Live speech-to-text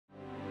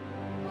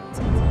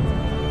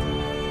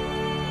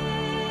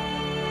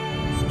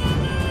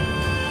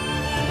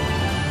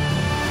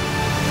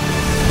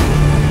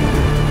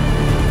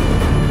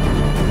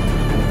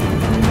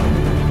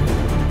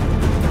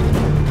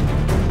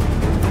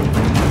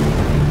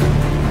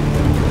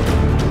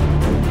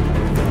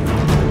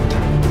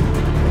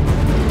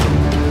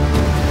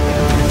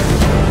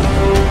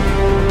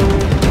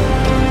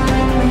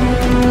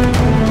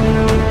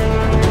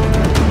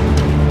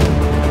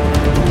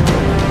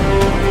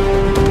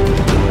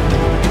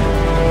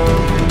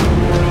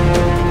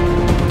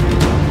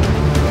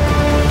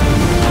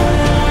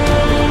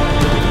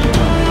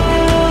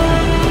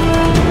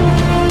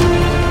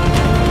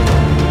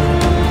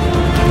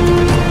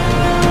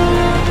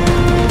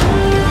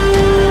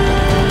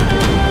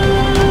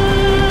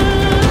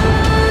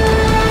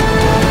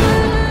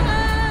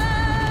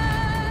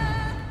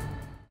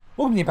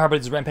Welcome to the Power,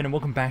 this is Rampaned, and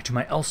welcome back to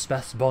my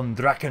Elspeth von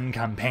Draken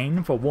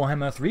campaign for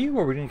Warhammer 3,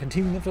 where we're going to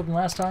continue from the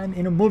last time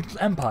in Immortal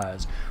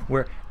Empires,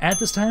 where at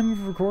this time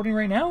of recording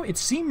right now, it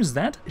seems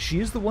that she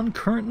is the one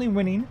currently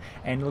winning,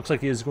 and it looks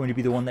like it is going to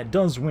be the one that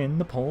does win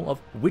the poll of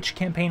which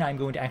campaign I'm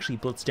going to actually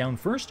blitz down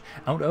first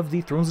out of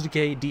the Thrones of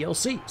Decay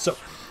DLC. So,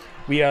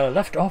 we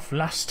left off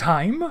last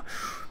time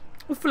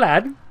with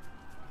Vlad,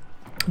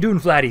 doing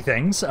Vladdy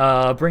things,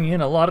 bringing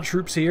in a lot of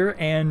troops here,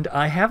 and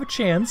I have a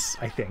chance,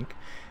 I think.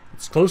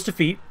 It's close to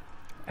defeat.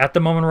 At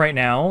the moment right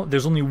now,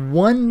 there's only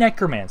one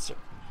necromancer.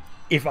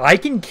 If I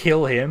can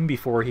kill him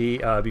before he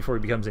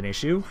becomes an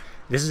issue,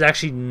 this is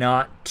actually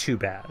not too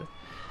bad.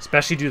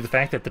 Especially due to the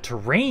fact that the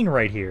terrain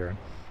right here,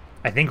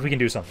 I think we can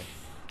do something.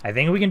 I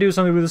think we can do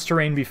something with this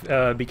terrain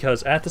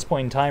because at this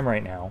point in time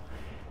right now,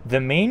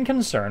 the main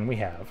concern we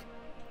have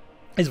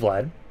is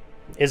Vlad,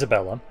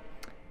 Isabella,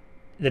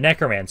 the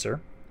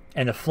necromancer,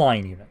 and the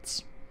flying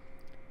units.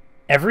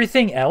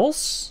 Everything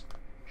else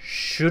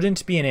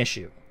shouldn't be an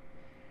issue.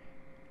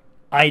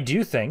 I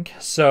do think,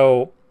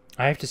 so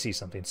I have to see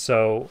something.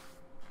 So,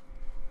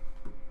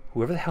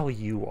 whoever the hell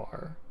you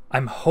are,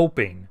 I'm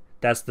hoping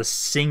that's the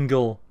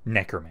single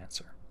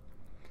necromancer.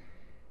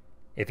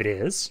 If it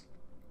is,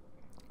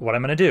 what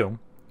I'm going to do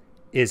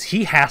is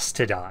he has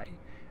to die.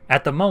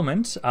 At the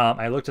moment,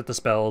 I looked at the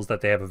spells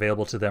that they have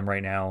available to them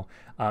right now.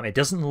 It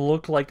doesn't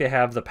look like they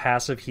have the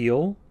passive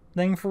heal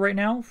thing for right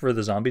now, for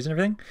the zombies and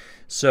everything.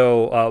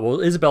 So,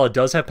 well, Isabella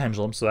does have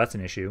Pendulum, so that's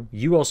an issue.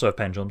 You also have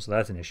Pendulum, so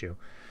that's an issue.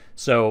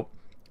 So,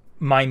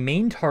 my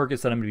main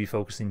targets that I'm going to be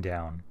focusing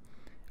down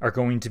are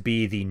going to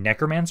be the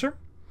Necromancer,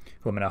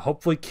 who I'm going to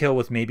hopefully kill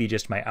with maybe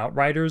just my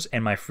Outriders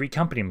and my Free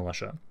Company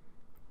Militia.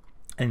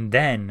 And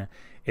then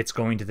it's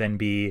going to then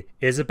be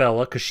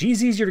Isabella, because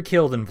she's easier to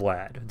kill than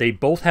Vlad. They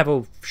both have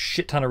a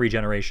shit ton of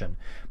regeneration,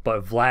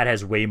 but Vlad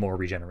has way more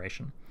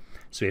regeneration.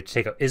 So we have to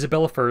take out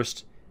Isabella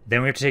first,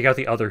 then we have to take out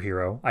the other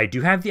hero. I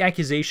do have the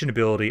Accusation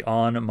ability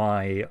on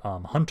my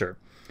Hunter.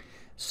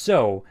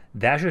 So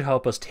that should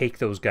help us take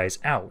those guys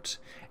out.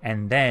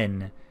 And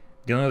then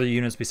the only other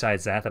units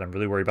besides that I'm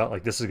really worried about,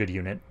 like this is a good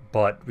unit,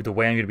 but the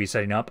way I'm going to be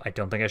setting up, I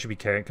don't think I should be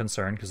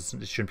concerned because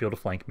it shouldn't be able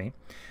to flank me.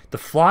 The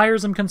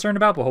Flyers I'm concerned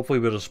about, but hopefully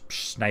we'll just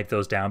snipe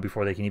those down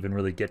before they can even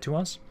really get to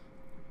us.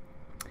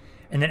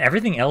 And then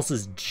everything else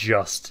is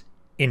just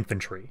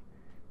infantry.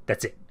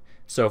 That's it.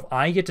 So if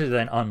I get to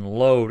then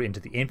unload into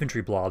the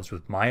infantry blobs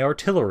with my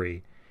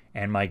artillery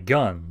and my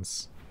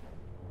guns,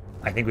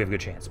 I think we have a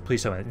good chance.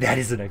 Please tell me that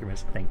is the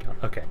necromancer. Thank God.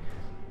 Okay.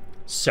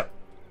 So,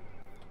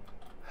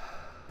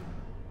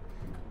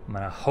 I'm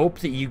going to hope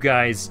that you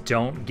guys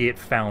don't get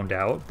found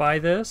out by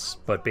this,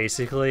 but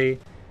basically,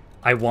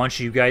 I want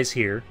you guys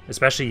here,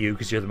 especially you,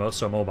 because you're the most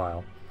so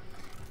mobile,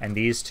 and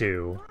these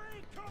two,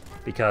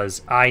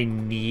 because I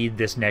need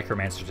this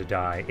necromancer to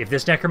die. If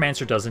this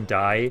necromancer doesn't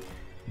die,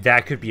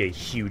 that could be a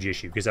huge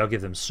issue, because that'll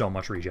give them so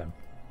much regen.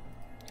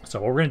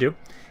 So what we're going to do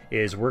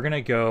is we're going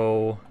to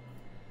go...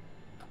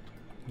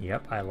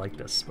 Yep, I like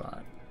this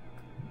spot.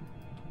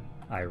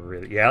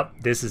 Yep,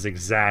 this is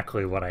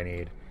exactly what I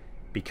need.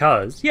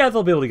 Because, yeah,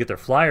 they'll be able to get their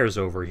Flyers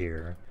over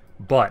here,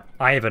 but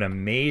I have an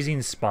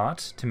amazing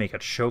spot to make a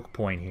choke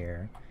point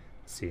here.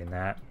 Seeing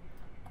that?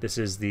 This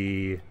is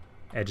the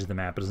edge of the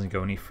map. It doesn't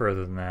go any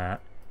further than that.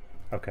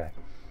 Okay.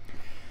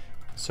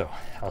 So,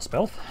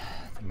 Elspeth,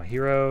 my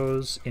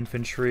heroes,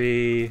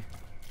 infantry,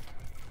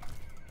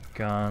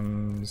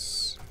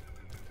 guns,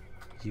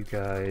 you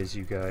guys,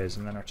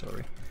 and then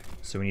artillery.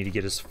 So we need to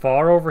get as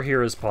far over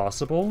here as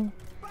possible,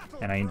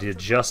 and I need to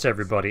adjust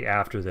everybody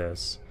after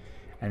this.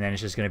 And then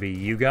it's just going to be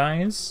you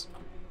guys,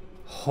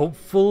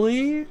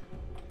 hopefully.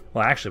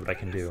 Well, actually, what I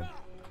can do,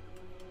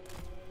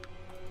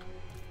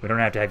 we don't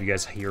have to have you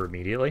guys here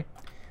immediately.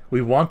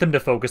 We want them to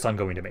focus on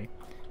going to me,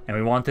 and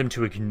we want them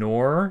to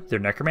ignore their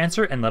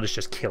necromancer and let us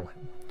just kill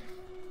him.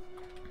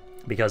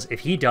 Because if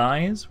he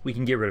dies, we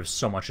can get rid of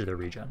so much of their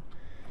regen.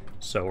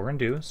 So what we're going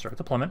to do is start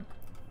deployment,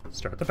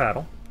 start the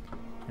battle.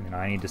 And then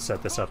I need to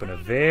set this up in a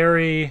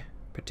very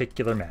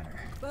particular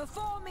manner.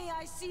 Before me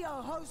I see a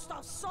host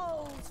of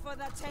souls for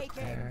the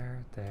taking.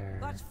 There.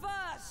 But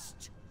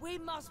first, we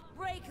must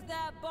break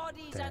their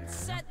bodies and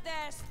set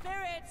their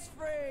spirits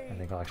free. I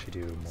think I'll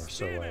actually do more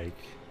so like...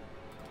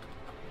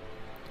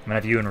 I'm gonna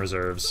have you in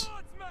reserves.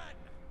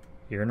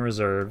 You're in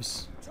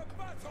reserves.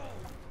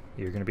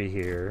 You're gonna be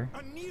here.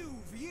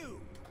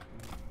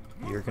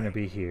 You're gonna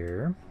be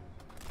here.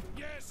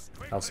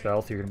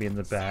 Elspeth, you're gonna be in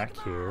the back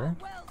here.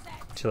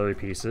 Artillery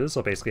pieces.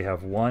 I'll basically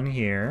have one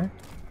here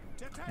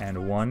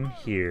and one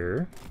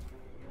here.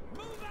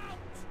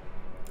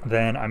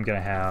 Then I'm gonna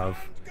have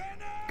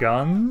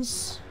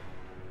guns.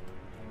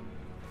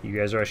 You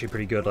guys are actually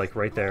pretty good, like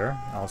right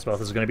there.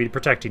 Elspeth is gonna be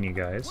protecting you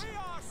guys.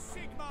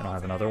 And I'll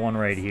have another one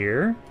right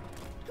here.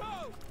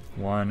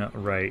 One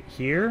right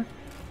here.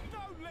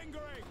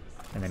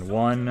 And then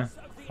one...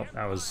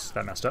 Oh,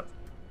 that messed up.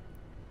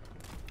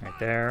 Right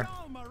there.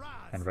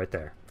 And right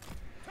there.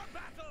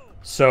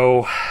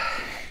 So...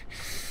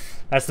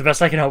 That's the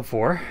best I can hope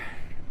for.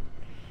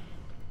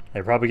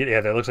 They probably get... Yeah,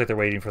 it looks like they're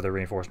waiting for the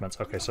reinforcements.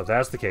 Okay, so if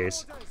that's the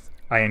case,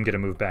 I am going to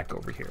move back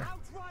over here.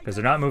 Because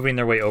they're not moving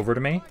their way over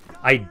to me.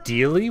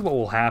 Ideally, what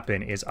will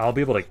happen is I'll be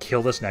able to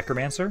kill this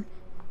Necromancer,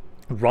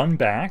 run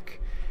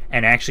back,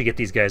 and actually get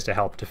these guys to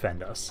help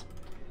defend us.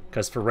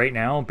 Because for right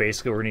now,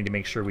 basically what we need to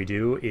make sure we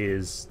do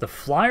is... The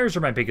Flyers are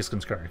my biggest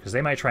concern, because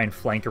they might try and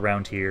flank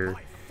around here.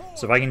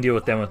 So if I can deal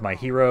with them with my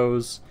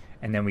heroes,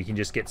 and then we can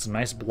just get some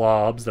nice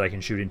blobs that I can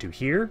shoot into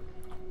here.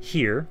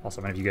 Here.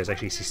 Also, I'm going to have you guys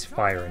actually see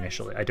fire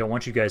initially. I don't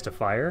want you guys to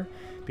fire,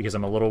 because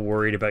I'm a little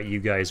worried about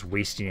you guys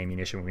wasting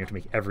ammunition when we have to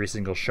make every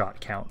single shot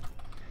count.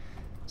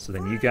 So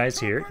then you guys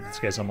here, this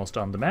guy's almost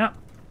on the map,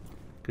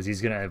 because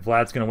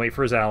Vlad's gonna wait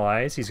for his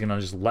allies. He's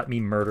gonna just let me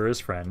murder his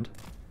friend.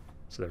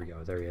 So there we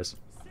go, there he is.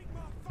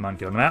 Come on,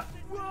 get on the map.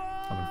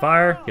 Open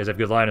fire. You guys have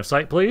good line of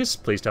sight, please.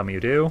 Please tell me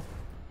you do.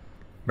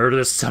 Murder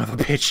this son of a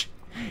bitch.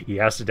 He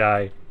has to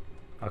die.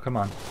 Oh, come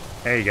on.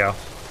 There you go.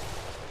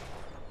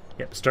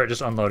 Yep, start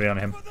just unloading on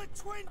him.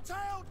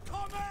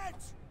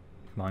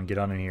 Come on, get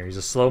on in here. He's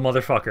a slow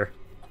motherfucker.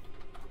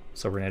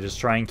 So we're gonna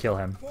just try and kill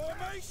him.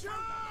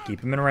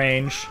 Keep him in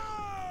range.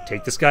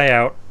 Take this guy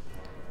out,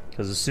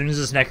 because as soon as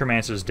this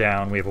Necromancer's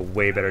down, we have a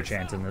way better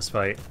chance in this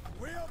fight.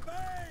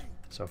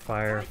 So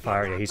fire,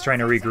 fire. Yeah, he's trying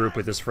to regroup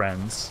with his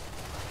friends.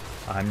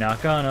 I'm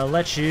not gonna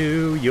let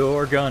you,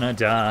 you're gonna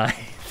die.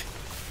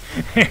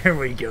 There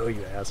we go,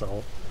 you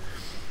asshole.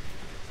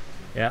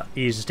 Yeah,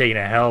 he's just taking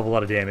a hell of a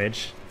lot of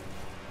damage.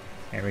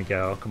 There we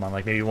go. Come on,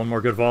 like maybe one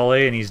more good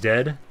volley and he's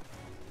dead.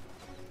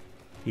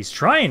 He's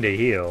trying to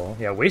heal.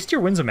 Yeah, waste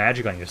your Winds of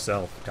Magic on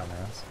yourself,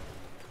 dumbass.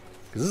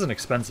 Because this is an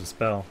expensive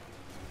spell.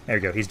 There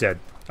you go, he's dead.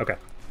 Okay.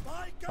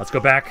 Let's go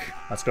back.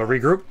 Let's go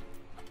regroup.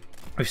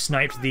 We've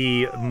sniped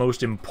the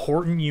most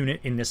important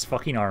unit in this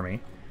fucking army.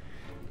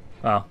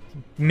 Well,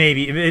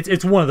 maybe.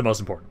 It's one of the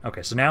most important.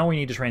 Okay, so now we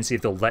need to try and see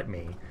if they'll let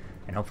me.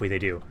 And hopefully they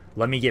do.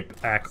 Let me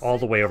get back all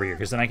the way over here,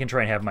 because then I can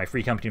try and have my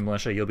free company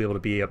militia. You'll be able to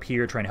be up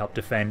here trying to help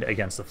defend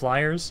against the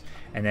Flyers.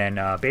 And then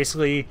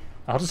basically,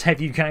 I'll just have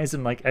you guys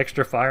in like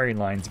extra firing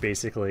lines,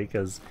 basically,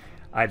 because...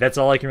 that's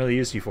all I can really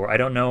use you for. I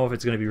don't know if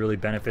it's going to be really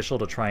beneficial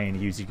to try and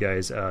use you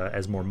guys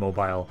as more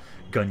mobile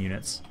gun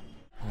units.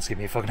 Let's give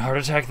me a fucking heart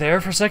attack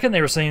there for a second.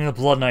 They were sending the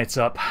Blood Knights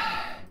up.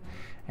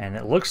 And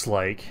it looks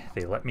like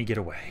they let me get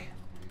away.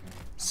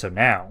 So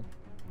now,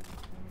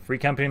 free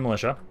company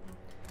militia.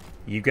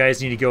 You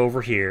guys need to go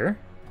over here.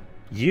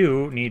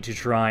 You need to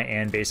try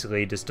and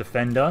basically just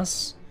defend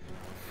us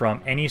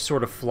from any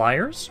sort of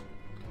Flyers.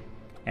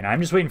 And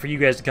I'm just waiting for you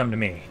guys to come to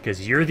me,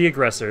 because you're the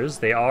aggressors.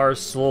 They are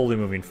slowly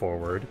moving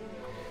forward.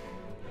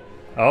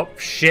 Oh,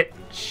 shit,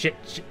 shit,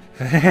 shit.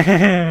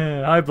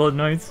 Hi, Blood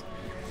Knights.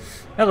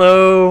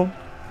 Hello.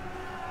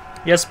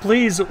 Yes,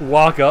 please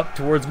walk up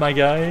towards my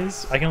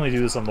guys. I can only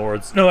do this on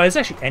Lords. No, it's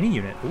actually any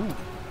unit. Ooh.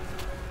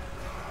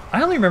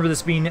 I only remember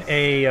this being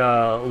a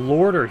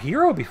Lord or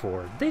Hero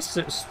before. Did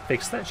they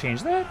fix that,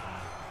 change that?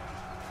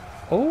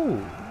 Oh.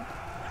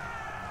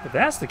 If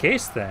that's the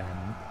case, then...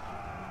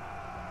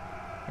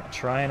 Yeah,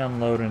 try and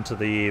unload into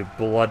the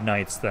Blood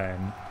Knights,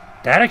 then.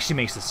 That actually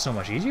makes it so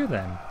much easier,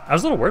 then. I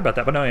was a little worried about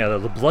that, but no, yeah,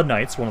 the Blood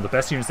Knights, one of the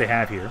best units they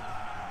have here.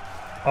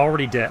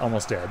 Already dead,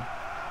 almost dead.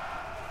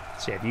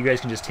 So yeah, if you guys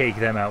can just take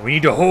them out. We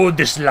need to hold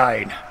this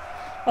line.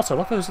 Also, I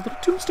love that there's a little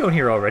tombstone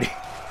here already.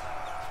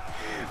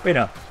 Wait,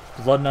 no.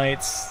 Blood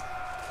Knights,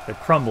 they're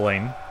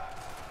crumbling.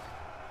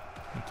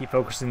 And keep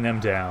focusing them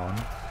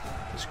down.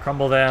 Just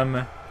crumble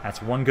them.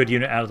 That's one good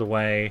unit out of the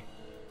way.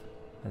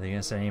 Are they going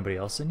to send anybody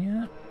else in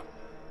yet?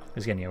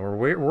 Because again, yeah,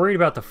 we're worried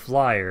about the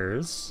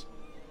Flyers.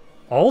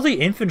 All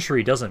the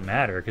infantry doesn't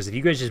matter, because if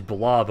you guys just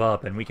blob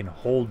up and we can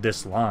hold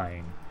this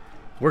line,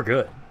 we're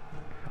good.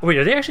 Oh wait,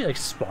 are they actually like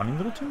spawning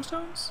little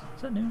tombstones?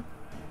 Is that new?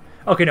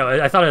 Okay, no,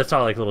 I thought I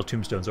saw like little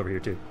tombstones over here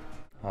too.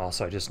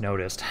 Also, I just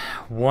noticed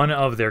one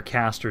of their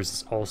casters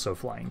is also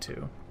flying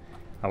too.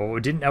 I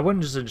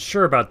wasn't just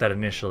sure about that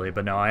initially,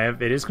 but no,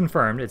 it is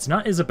confirmed. It's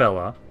not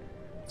Isabella.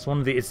 It's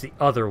it's the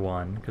other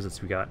one,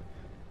 because we got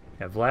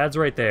Vlad's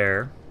right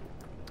there.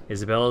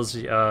 Isabella's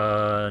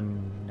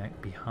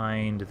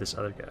behind this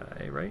other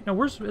guy, right? No,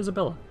 where's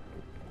Isabella?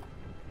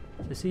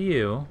 I see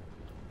you.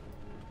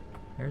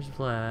 There's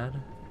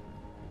Vlad.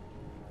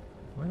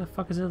 Where the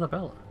fuck is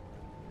Isabella?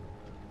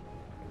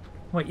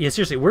 Wait, yeah,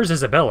 seriously, where's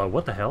Isabella?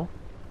 What the hell?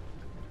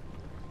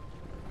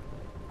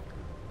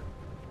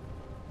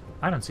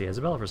 I don't see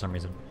Isabella for some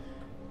reason.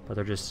 But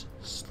they're just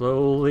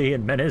slowly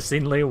and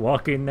menacingly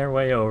walking their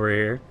way over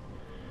here.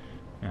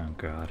 Oh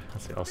god.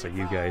 Let's see, also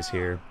you guys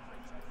here.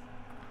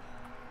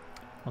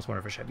 I was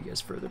wondering if I should have you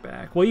guys further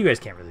back. Well, you guys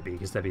can't really be,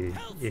 because that'd be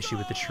the issue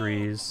with the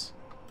trees.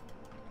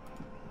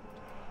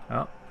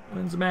 Oh,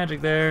 Winds of Magic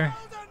there.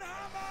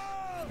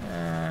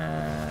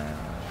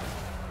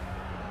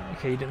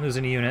 Okay, you didn't lose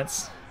any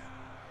units.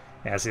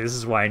 Yeah, see, this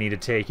is why I need to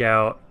take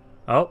out...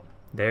 Oh,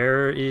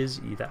 there is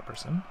that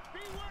person.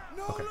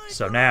 Okay,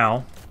 so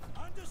now...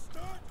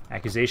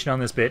 Accusation on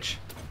this bitch.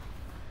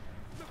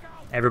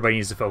 Everybody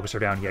needs to focus her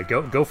down. Yeah,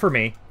 go for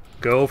me.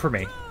 Go for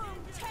me.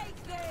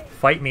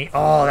 Fight me.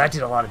 Oh, that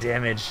did a lot of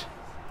damage.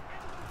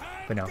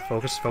 But no,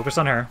 focus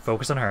on her.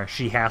 Focus on her.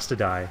 She has to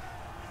die.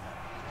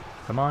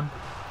 Come on.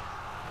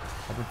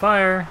 Open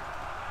fire.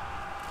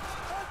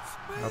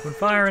 Open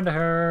fire into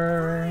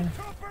her.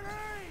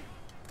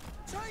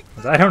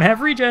 'Cause I don't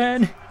have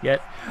regen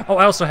yet. Oh,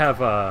 I also have,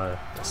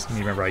 let me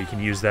remember how you can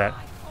use that.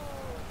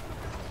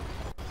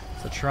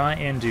 So try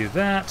and do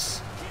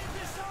that.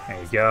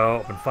 There you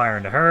go. Open fire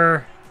into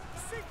her.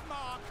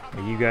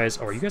 Are you guys,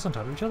 oh, are you guys on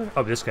top of each other?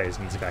 Oh, this guy just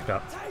needs to back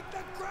up.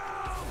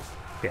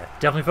 Yeah,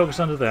 definitely focus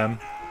onto them.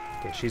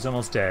 Okay, she's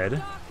almost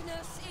dead.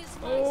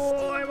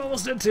 Oh, I'm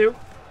almost dead too.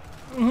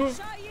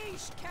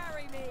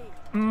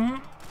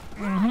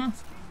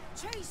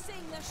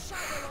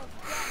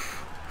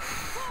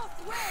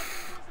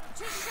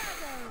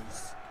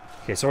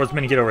 Okay,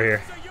 swordsmen, get over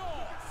here.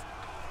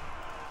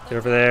 Get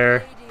over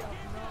there.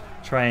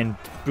 Try and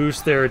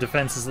boost their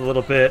defenses a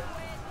little bit.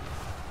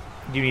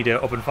 You need to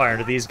open fire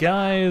into these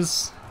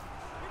guys.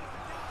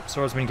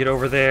 Swordsmen, get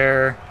over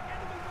there.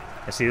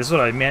 I see, this is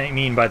what I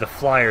mean by the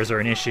flyers are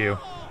an issue.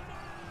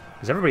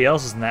 Because everybody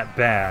else isn't that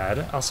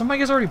bad. Oh, some of my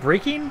guys already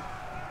breaking?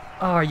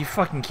 Oh, are you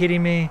fucking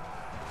kidding me?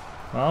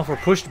 Well, if we're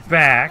pushed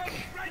back,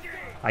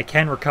 I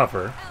can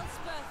recover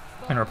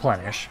and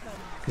replenish.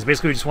 Because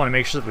basically we just want to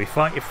make sure that we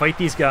fight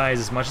these guys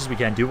as much as we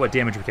can, do what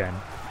damage we can.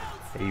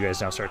 Okay, you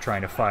guys now start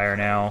trying to fire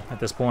now at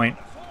this point.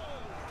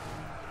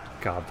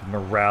 God, the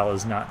morale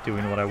is not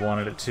doing what I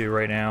wanted it to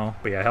right now.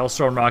 But yeah,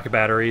 Hellstorm rocket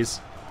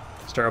batteries.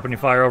 Start opening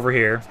fire over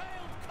here.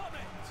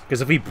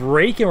 Because if we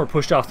break and we're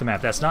pushed off the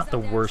map, that's not the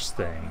worst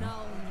thing.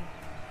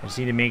 I just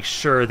need to make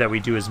sure that we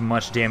do as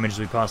much damage as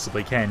we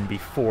possibly can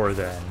before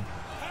then.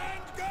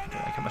 I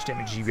don't like how much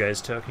damage you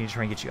guys took. I need to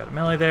try and get you out of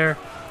melee there.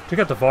 Took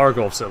out the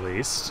Vargulfs at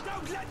least.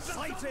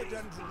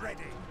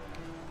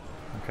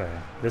 Okay,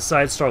 this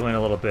side's struggling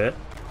a little bit.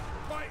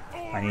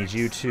 I need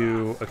you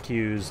to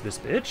accuse this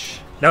bitch.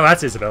 No,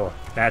 that's Isabella.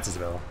 That's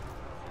Isabella.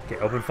 Okay,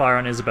 open fire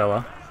on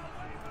Isabella.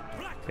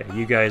 Okay,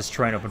 you guys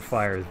try and open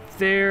fire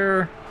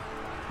there.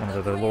 One of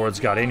the other lords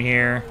got in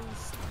here.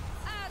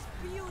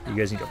 You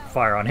guys need to open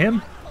fire on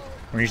him.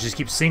 We're going to just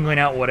keep singling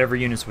out whatever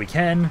units we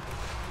can.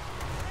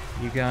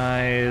 You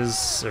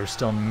guys are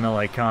still in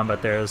melee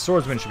combat there. The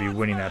swordsman should be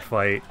winning that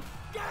fight.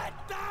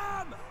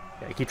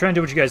 Okay, keep trying to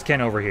do what you guys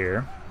can over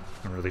here.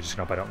 I'm really just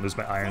going to hope I don't lose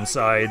my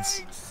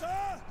Ironsides.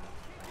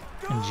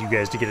 And you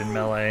guys to get in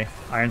melee.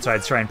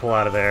 Ironsides try and pull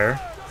out of there.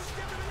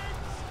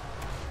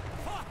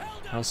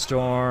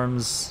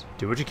 Hellstorms.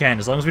 Do what you can.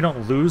 As long as we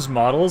don't lose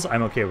models,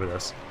 I'm okay with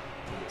this.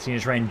 So you need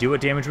to try and do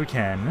what damage we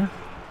can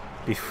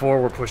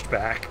before we're pushed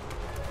back.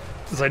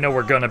 Because I know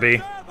we're gonna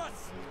be.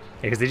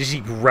 Because they just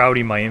keep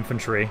routing my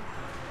infantry.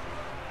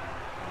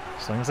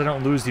 As long as I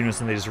don't lose units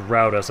and they just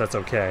rout us, that's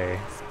okay.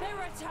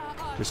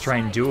 Just try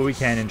and do what we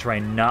can and try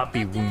and not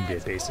be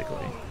wounded,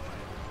 basically.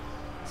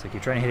 So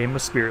keep trying to hit him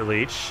with Spirit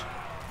Leech.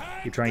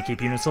 Keep trying to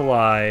keep units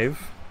alive.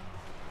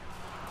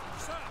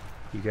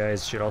 You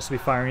guys should also be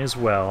firing as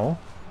well.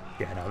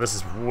 Yeah, no, this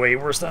is way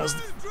worse than I was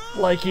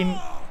liking.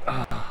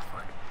 Oh, fuck.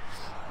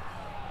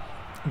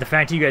 The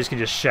fact that you guys can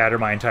just shatter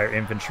my entire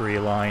infantry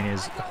line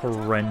is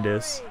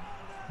horrendous.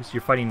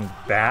 You're fighting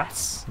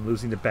bats,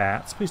 losing the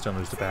bats. Please don't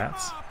lose the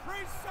bats.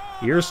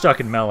 You're stuck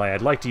in melee.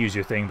 I'd like to use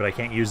your thing, but I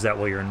can't use that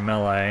while you're in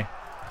melee.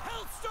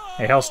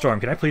 Hey, Hellstorm,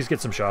 can I please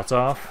get some shots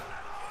off?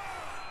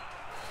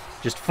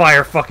 Just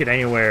fire fucking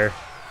anywhere.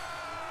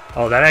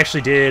 Oh, that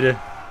actually did...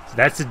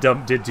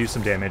 did do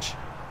some damage.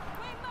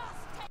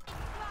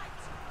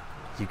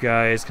 You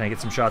guys, can I get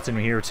some shots in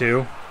here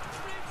too?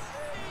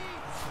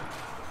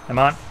 Come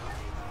on.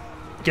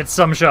 Get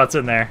some shots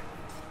in there.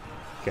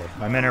 Okay,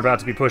 my men are about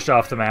to be pushed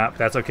off the map.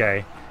 That's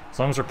okay. As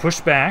long as we're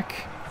pushed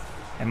back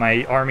and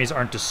my armies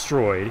aren't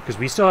destroyed, because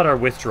we still had our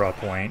withdraw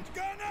point.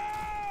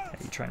 Yeah,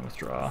 you try and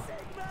withdraw.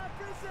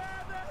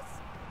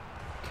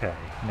 Okay,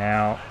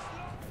 now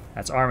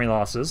that's army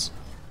losses.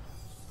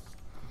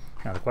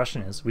 Now the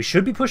question is, we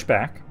should be pushed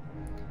back.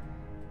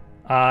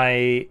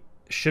 I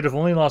should have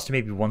only lost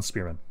maybe one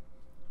spearman.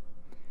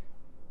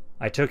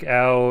 I took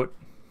out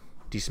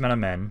a decent amount of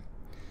men.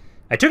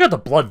 I took out the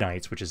Blood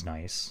Knights, which is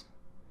nice.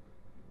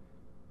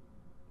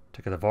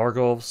 Took out the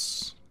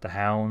Vargulfs, the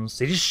Hounds.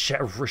 They just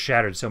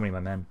shattered so many of my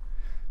men.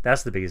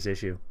 That's the biggest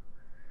issue.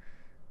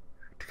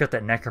 Took out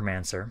that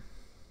Necromancer.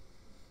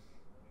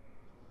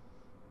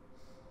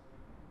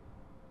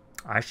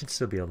 I should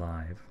still be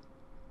alive.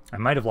 I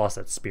might have lost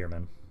that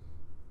Spearman.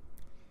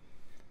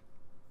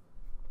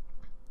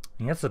 I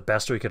think that's the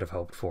best we could have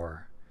hoped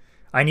for.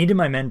 I needed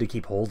my men to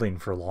keep holding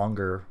for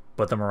longer,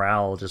 but the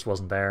morale just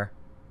wasn't there.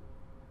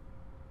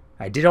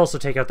 I did also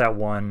take out that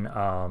one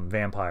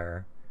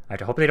vampire.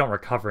 I hope they don't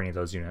recover any of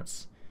those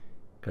units,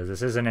 because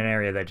this isn't an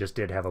area that just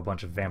did have a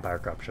bunch of vampire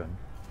corruption.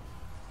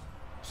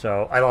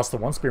 So I lost the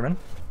one spearman,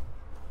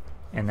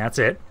 and that's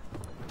it.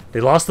 They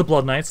lost the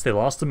Blood Knights, they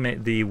lost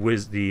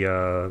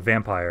the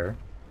vampire,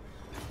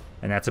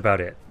 and that's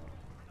about it.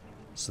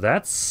 So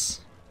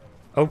that's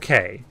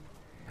okay.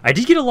 I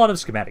did get a lot of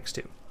schematics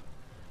too.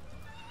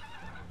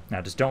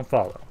 Now just don't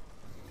follow.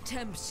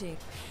 Tempting.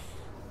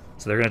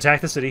 So they're going to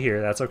attack the city here,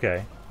 that's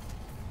okay.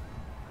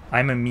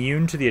 I'm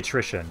immune to the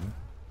attrition.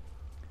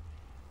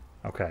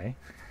 Okay.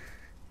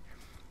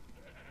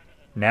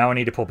 Now I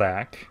need to pull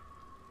back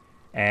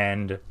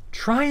and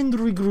try and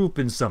regroup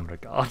in some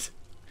regard.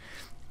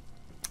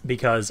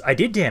 because I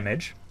did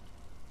damage.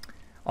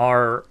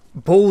 Our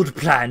bold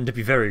plan to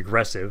be very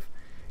aggressive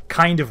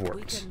kind of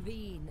works.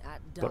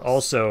 But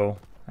also,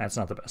 that's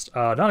not the best.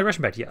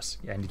 Non-aggression back, yes.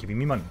 And giving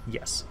me money,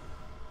 yes.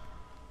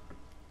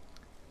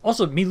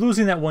 Also, me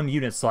losing that one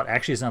unit slot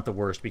actually is not the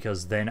worst,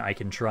 because then I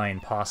can try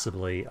and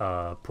possibly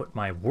put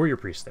my warrior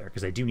priest there,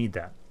 because I do need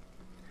that.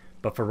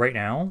 But for right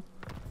now,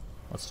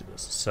 let's do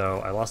this. So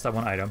I lost that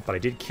one item, but I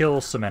did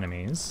kill some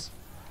enemies.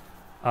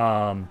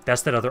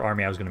 That's that other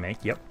army I was going to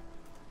make, yep.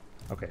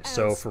 Okay,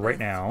 so for right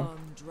now,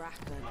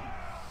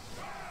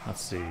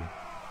 let's see.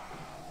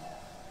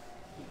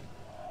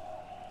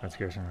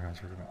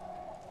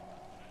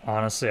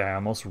 Honestly, I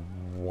almost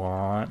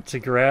want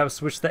to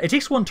switch that. It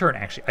takes one turn,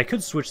 actually. I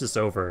could switch this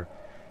over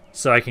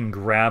so I can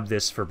grab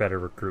this for better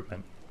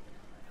recruitment.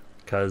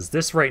 Because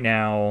this right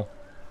now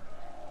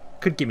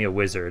could give me a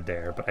wizard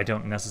there, but I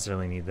don't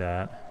necessarily need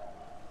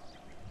that.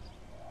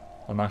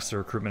 Unlocks the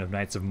recruitment of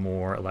Knights of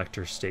More,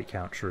 Elector, State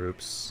Count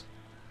troops.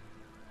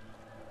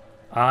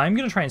 I'm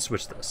going to try and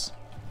switch this.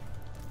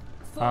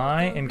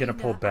 I am going to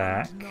pull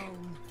back,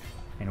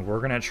 and we're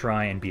going to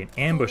try and be an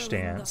ambush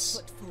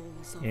stance.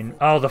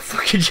 Oh, the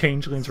fucking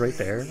changeling's right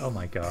there. Oh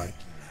my god.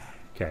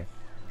 Okay.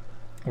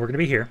 We're going to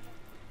be here.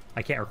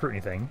 I can't recruit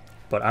anything,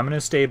 but I'm going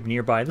to stay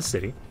nearby the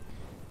city.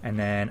 And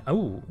then,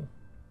 oh,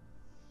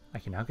 I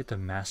can now get the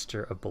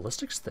Master of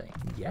Ballistics thing.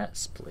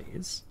 Yes,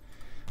 please.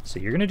 So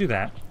you're going to do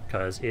that,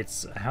 because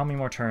it's how many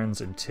more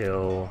turns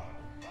until...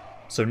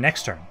 So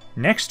next turn.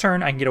 Next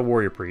turn, I can get a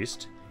Warrior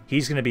Priest.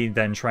 He's going to be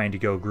then trying to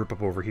go group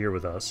up over here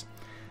with us.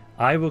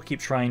 I will keep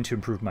trying to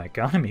improve my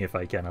economy if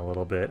I can a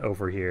little bit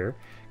over here,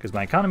 because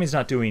my economy is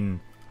not doing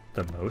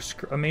the most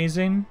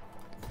amazing.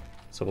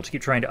 So we'll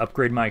keep trying to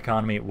upgrade my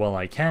economy while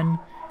I can,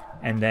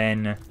 and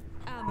then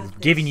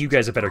giving you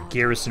guys a better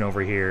garrison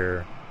over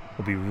here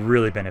will be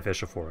really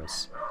beneficial for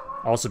us.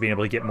 Also, being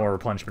able to get more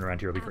replenishment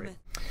around here will be great.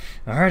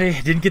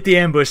 Alrighty, didn't get the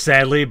ambush,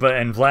 sadly,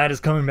 and Vlad is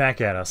coming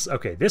back at us.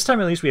 Okay, this time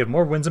at least we have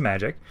more Winds of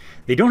Magic.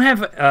 They don't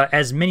have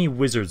as many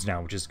wizards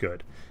now, which is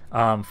good.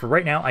 For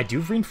right now, I do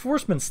have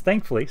reinforcements,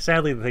 thankfully.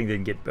 Sadly, the thing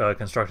didn't get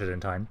constructed in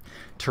time.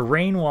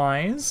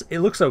 Terrain-wise, it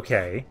looks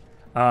okay.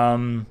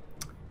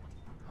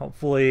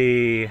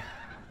 Hopefully...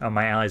 Oh,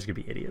 my allies are going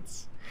to be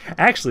idiots.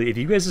 Actually, if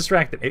you guys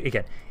distract them...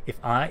 Again, if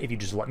you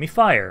just let me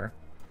fire...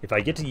 If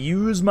I get to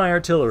use my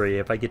artillery,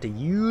 if I get to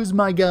use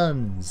my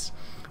guns,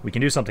 we can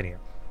do something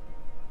here.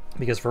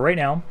 Because for right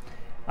now,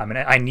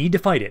 I need to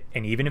fight it.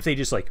 And even if they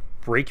just, like,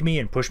 break me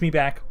and push me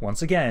back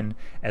once again,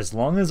 as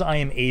long as I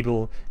am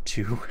able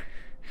to...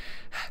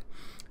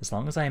 as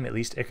long as I am at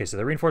least... Okay, so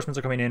the reinforcements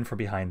are coming in from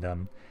behind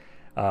them.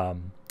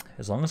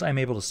 As long as I'm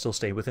able to still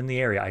stay within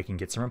the area, I can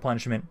get some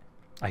replenishment,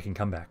 I can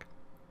come back.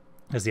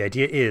 Because the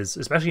idea is,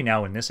 especially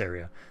now in this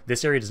area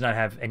does not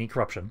have any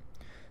corruption.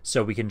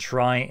 So we can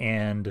try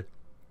and...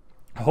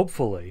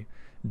 hopefully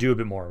do a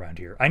bit more around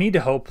here. I need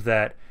to hope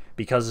that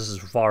because this is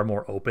far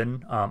more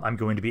open, I'm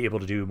going to be able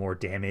to do more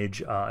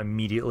damage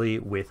immediately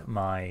with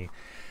my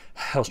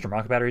Hellstorm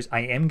rocket batteries. I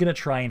am going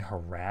to try and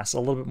harass a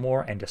little bit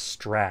more and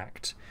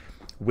distract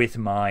with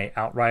my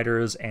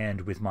Outriders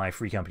and with my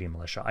Free Company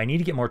militia. I need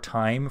to get more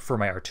time for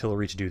my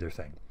artillery to do their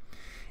thing.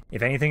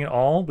 If anything at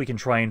all, we can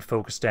try and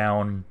focus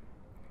down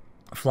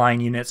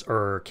flying units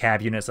or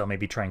cab units that'll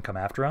maybe try and come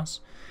after us.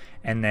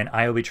 And then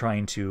I will be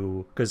trying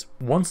to... Because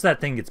once that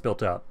thing gets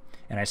built up,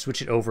 and I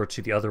switch it over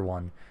to the other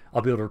one,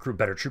 I'll be able to recruit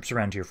better troops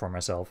around here for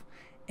myself.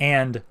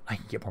 And I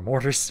can get more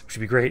mortars, which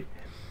would be great.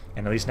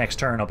 And at least next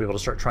turn, I'll be able to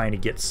start trying to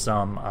get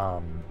some...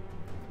 I'll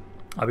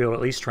be able to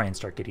at least try and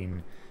start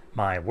getting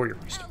my Warrior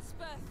Priest.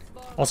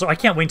 Also, I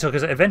can't wait until...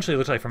 Because eventually, it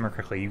looks like, if I remember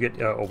correctly, you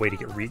get a way to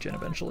get regen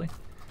eventually.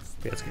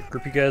 Okay, let's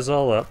group you guys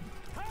all up.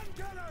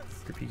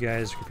 Group you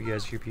guys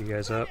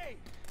up.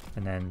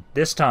 And then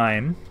this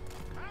time...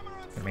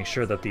 and make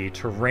sure that the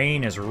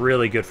terrain is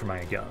really good for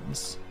my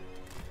guns.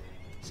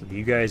 So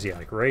you guys, yeah,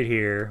 like right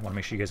here. Want to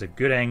make sure you guys have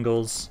good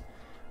angles.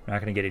 We're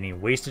not going to get any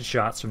wasted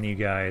shots from you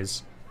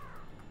guys.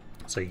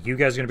 So you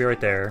guys are going to be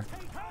right there.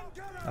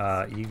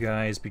 You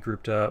guys be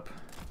grouped up.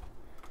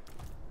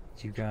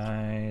 You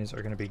guys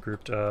are going to be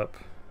grouped up.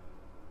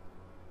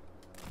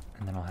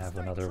 And then I'll have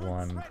another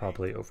one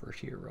probably over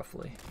here,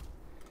 roughly.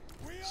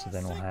 So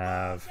then we'll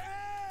have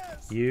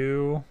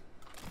you...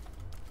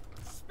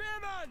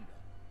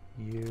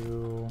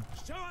 You.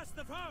 Show us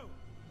the foe.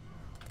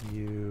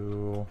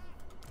 You.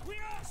 We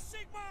are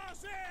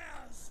Sigmar's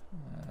heirs.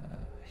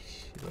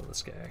 Well,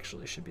 this guy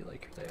actually should be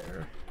like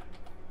there.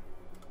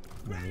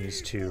 And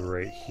these two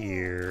right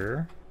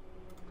here.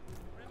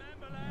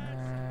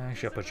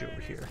 Actually, I'll put you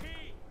over here.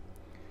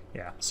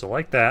 Yeah, so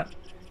like that.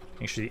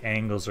 Make sure the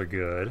angles are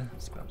good.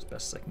 That's about as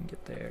best as I can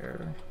get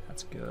there.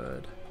 That's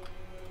good.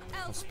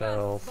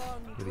 Elspeth,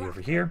 you'll be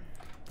over here.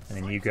 And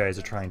then you guys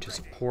are trying to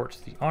support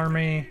the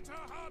army.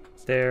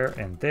 There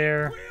and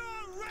there.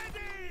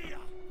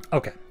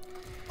 Okay.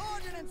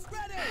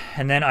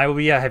 And then I will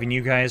be having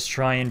you guys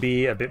try and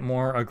be a bit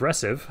more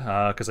aggressive,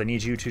 because I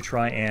need you to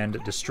try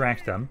and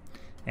distract them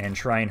and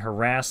try and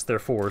harass their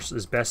force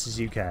as best as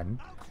you can.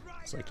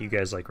 It's like you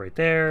guys like right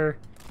there,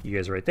 you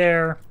guys right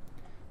there.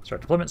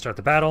 Start deployment, start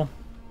the battle.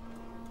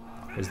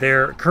 Because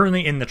they're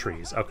currently in the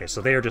trees. Okay,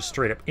 so they are just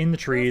straight up in the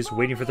trees,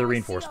 waiting for their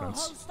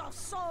reinforcements.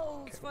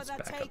 Okay, let's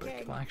back up.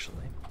 Well,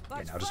 actually,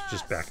 yeah, now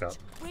just back up.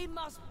 We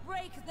must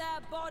break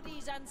their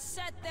bodies and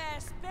set their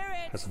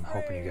spirits Because I'm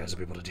hoping you guys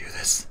will be able to do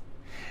this.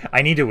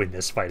 I need to win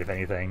this fight, if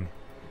anything.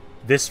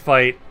 This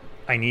fight,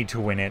 I need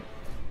to win it.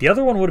 The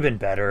other one would have been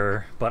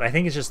better, but I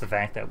think it's just the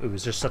fact that it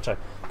was just such a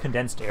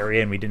condensed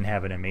area and we didn't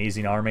have an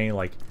amazing army.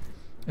 Like,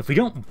 if we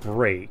don't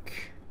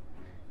break,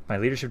 my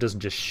leadership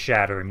doesn't just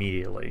shatter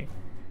immediately,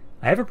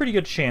 I have a pretty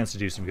good chance to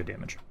do some good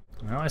damage.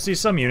 Well, I see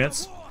some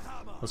units.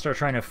 Let's start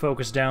trying to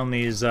focus down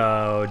these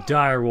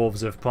dire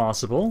wolves if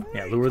possible.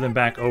 Yeah, lure them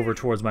back over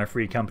towards my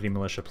free company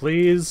militia,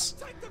 please.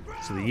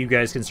 So that you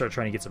guys can start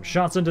trying to get some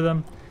shots into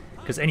them.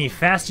 Because any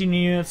fasting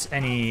units,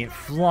 any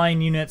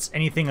flying units,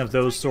 anything of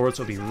those sorts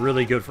will be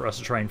really good for us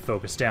to try and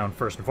focus down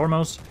first and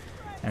foremost.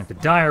 And with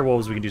the dire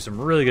wolves, we can do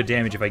some really good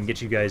damage if I can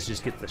get you guys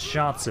just get the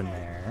shots in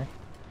there.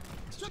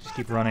 So just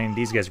keep running.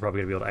 These guys are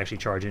probably going to be able to actually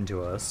charge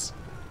into us.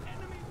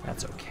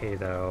 That's okay,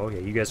 though. Yeah,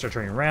 you guys start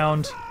turning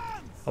around.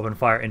 Open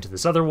fire into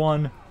this other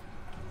one.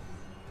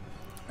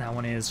 That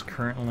one is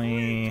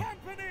currently...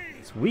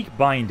 It's weak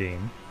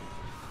binding.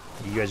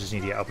 You guys just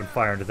need to open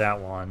fire into that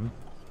one.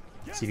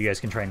 See if you guys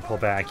can try and pull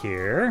back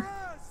here.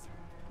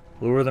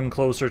 Lure them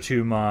closer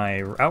to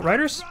my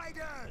outriders.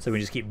 So we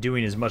just keep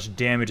doing as much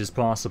damage as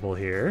possible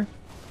here.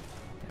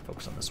 Yeah,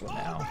 focus on this one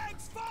now.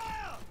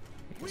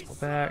 Let's pull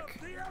back.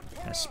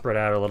 Kind of spread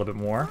out a little bit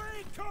more.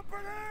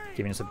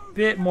 Giving us a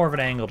bit more of an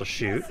angle to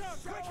shoot.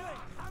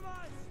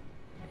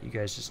 You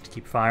guys just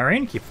keep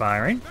firing, keep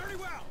firing.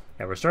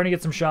 Yeah, we're starting to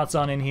get some shots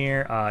on in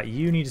here.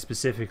 You need to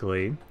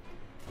specifically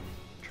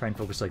try and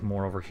focus like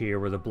more over here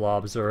where the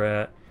blobs are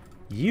at.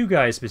 You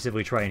guys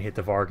specifically try and hit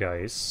the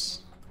Vargeist.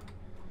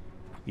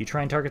 You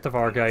try and target the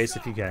Vargeist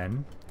if you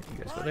can.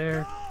 You guys go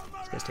there.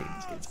 This guy's taking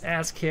this kid's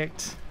ass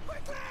kicked.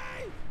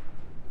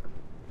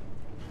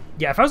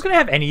 Yeah, if I was going to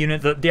have any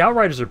unit, the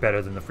Outriders are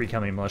better than the Free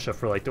Company Militia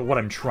for like what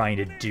I'm trying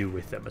to do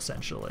with them,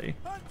 essentially.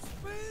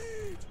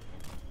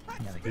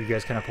 Yeah, like you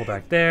guys kind of pull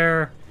back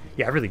there.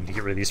 Yeah, I really need to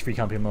get rid of these Free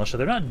Company Militia.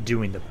 They're not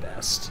doing the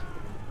best.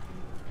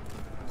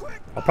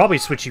 I'll probably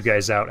switch you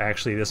guys out,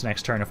 actually, this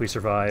next turn if we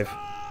survive.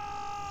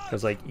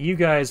 Because, like, you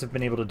guys have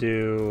been able to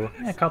do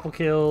a couple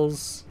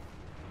kills.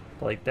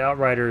 But, like, the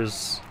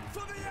Outriders...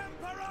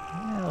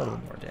 a little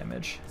bit more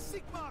damage.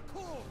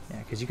 Yeah,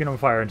 because you can open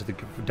fire into the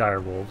dire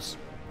wolves.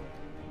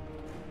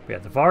 But yeah,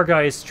 the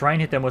Vargeist, try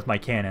and hit them with my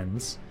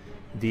cannons.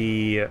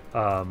 The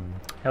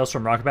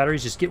Hailstorm rocket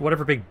batteries, just get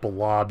whatever big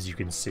blobs you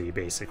can see,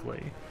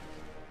 basically.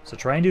 So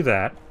try and do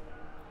that.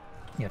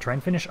 Yeah, try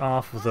and finish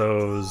off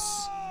those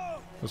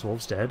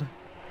wolves dead.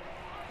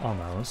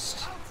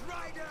 Almost.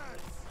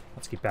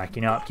 Let's keep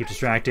backing up, keep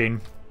distracting.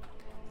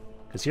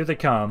 Because here they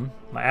come.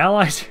 My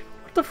allies...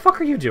 What the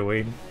fuck are you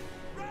doing?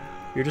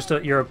 You're just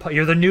you're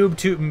the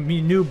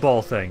noob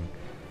ball thing.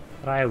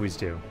 That I always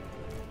do.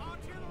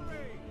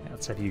 Yeah,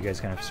 let's have you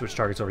guys kind of switch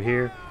targets over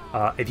here.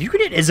 If you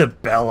could hit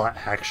Isabella,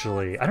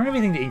 actually. I don't have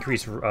anything to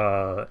increase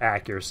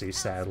accuracy,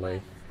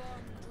 sadly.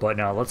 But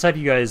no, let's have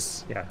you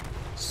guys, yeah,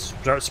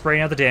 start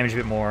spraying out the damage a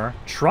bit more.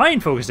 Try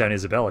and focus down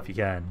Isabella if you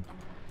can.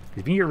 If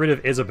you can get rid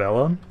of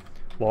Isabella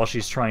while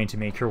she's trying to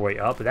make her way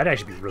up, that'd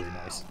actually be really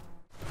nice.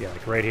 Yeah,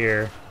 like right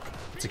here.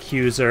 Let's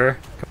accuse her.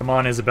 Come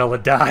on, Isabella,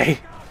 die.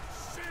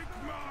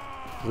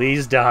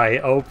 Please die.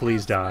 Oh,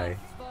 please die.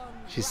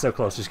 She's so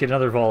close. Just get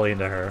another volley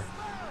into her.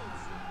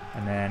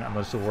 And then I'm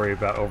just to worry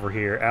about over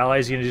here.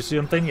 Allies, you gonna do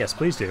something? Yes,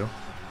 please do.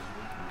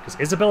 Because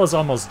Isabella's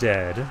almost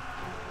dead.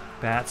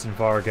 Bats and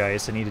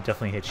Vargeist, I need to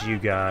definitely hit you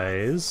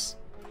guys.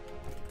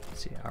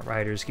 Let's see,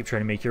 Outriders, keep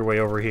trying to make your way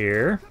over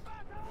here.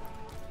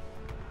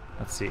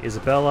 Let's see,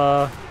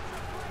 Isabella.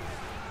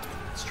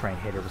 Let's try and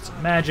hit her with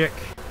some magic.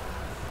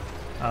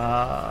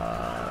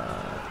 Not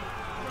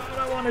what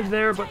I wanted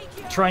there, but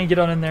try and get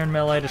on in there in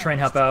melee to try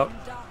and help out.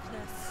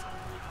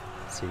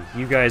 Let's see,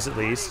 you guys at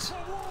least.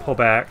 Pull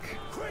back.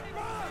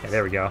 Yeah,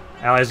 there we go.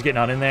 Allies are getting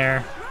on in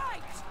there.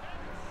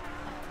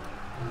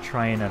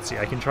 Try and, let's see,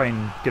 I can try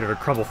and get her to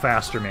crumble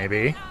faster,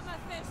 maybe.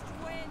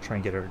 Try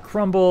and get her to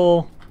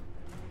crumble.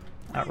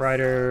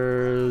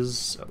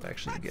 Outriders. Oh,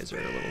 actually, you guys are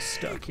a little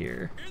stuck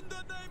here.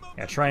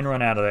 Yeah, try and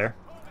run out of there.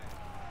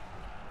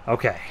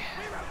 Okay.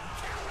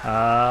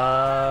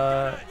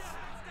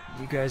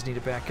 You guys need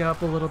to back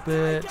up a little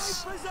bit.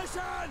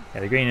 Yeah,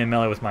 they're getting in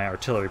melee with my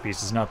artillery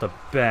pieces, not the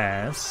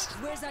best.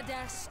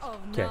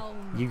 Okay,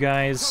 you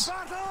guys...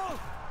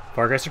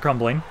 Vargeist are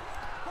crumbling.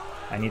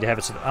 I need to have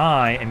it so that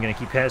I am going to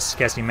keep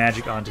casting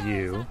magic onto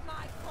you.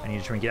 I need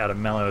to try and get out of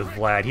melee with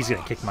Vlad. He's going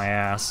to kick my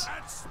ass.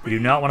 We do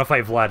not want to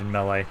fight Vlad in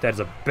melee. That is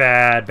a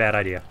bad, bad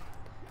idea.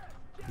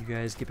 You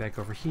guys get back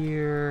over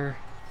here.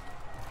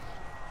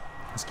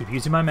 Let's keep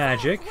using my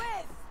magic.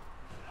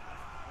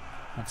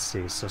 Let's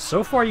see.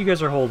 So far you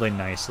guys are holding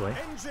nicely.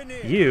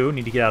 You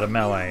need to get out of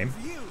melee.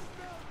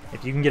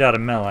 If you can get out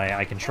of melee,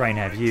 I can try and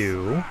have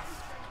you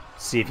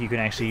see if you can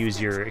actually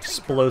use your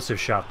explosive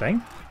shot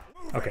thing.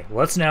 Okay,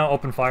 let's now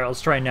open fire.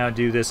 Let's try and now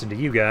do this into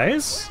you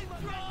guys. See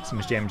how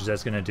much damage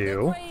that's going to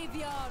do.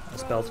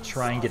 Spell to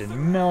try and get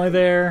in melee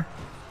there.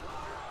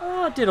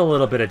 Did a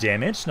little bit of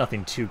damage,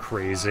 nothing too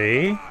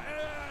crazy.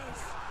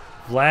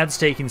 Vlad's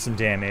taking some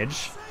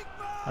damage,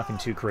 nothing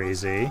too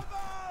crazy.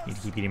 Need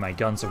to keep getting my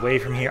guns away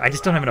from here. I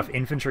just don't have enough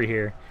infantry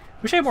here.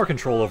 Wish I had more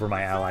control over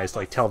my allies to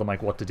like tell them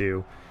like what to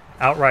do.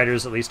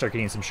 Outriders at least start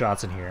getting some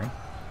shots in here.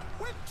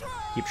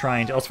 Keep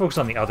trying to. Let's focus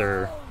on the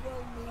other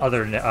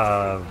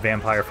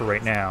vampire for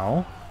right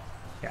now.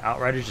 Yeah,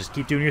 Outriders, just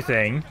keep doing your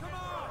thing.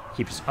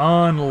 Keep just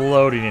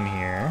unloading in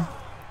here.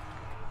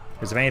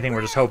 Because if anything,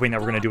 we're just hoping that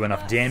we're going to do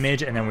enough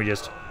damage, and then we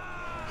just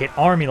hit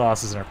army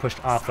losses and are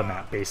pushed off the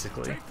map,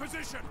 basically.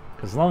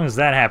 As long as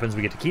that happens,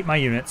 we get to keep my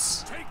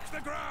units.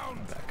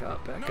 Back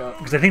up, back up.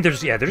 Because I think they're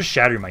just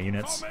shattering my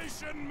units.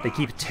 They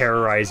keep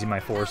terrorizing my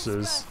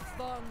forces.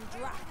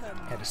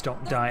 Yeah, just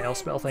don't die,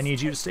 Elspeth. I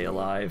need you to stay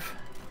alive.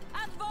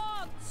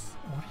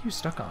 What are you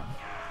stuck on?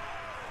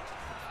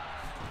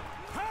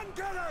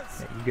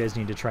 Yeah, you guys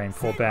need to try and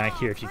pull back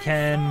here if you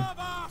can.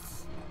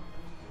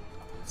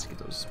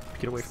 Let's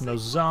get away from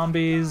those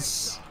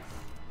zombies.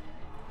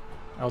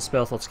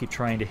 Elspeth, let's keep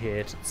trying to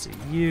hit. Let's see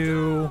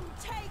you.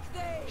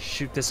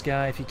 Shoot this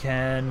guy if you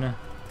can.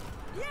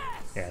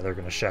 Yeah, they're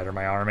gonna shatter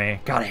my army.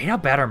 God, I hate how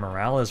bad our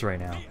morale is right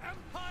now.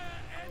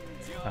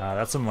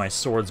 That's some of my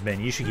swordsmen.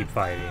 You should keep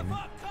fighting.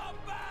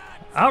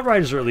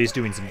 Outriders are at least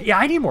doing some... Yeah,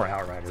 I need more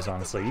Outriders,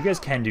 honestly. You guys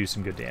can do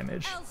some good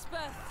damage.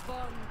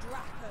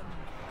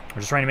 We're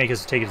just trying to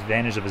take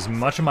advantage of as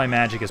much of my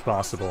magic as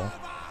possible.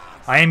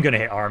 I am going to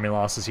hit army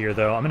losses here,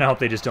 though. I'm going to hope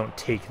they just don't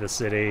take the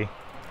city.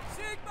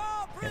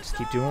 Yeah, just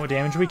keep doing what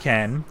damage we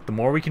can. The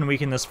more we can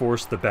weaken this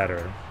force, the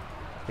better.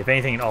 If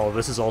anything at all,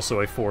 this is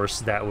also a force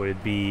that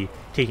would be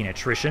taking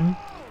attrition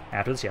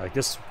after this. Yeah, like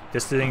this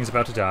thing is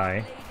about to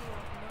die.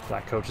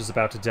 Black Coach is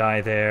about to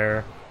die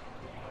there.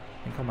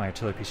 I think all my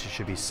artillery pieces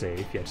should be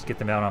safe. Yeah, just get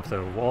them down off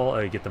the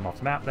wall, get them off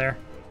the map there.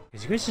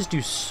 Because you guys just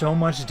do so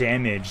much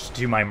damage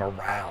to my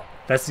morale.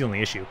 That's the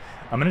only issue.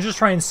 I'm going to just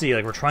try and see,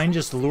 like, we're trying to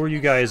just lure you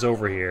guys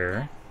over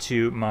here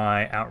to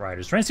my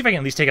Outriders. Trying to see if I can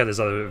at least take out this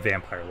other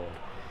Vampire Lord.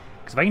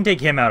 Because if I can take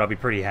him out, I'll be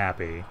pretty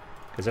happy.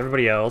 Because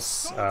everybody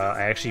else,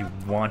 I actually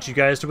want you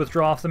guys to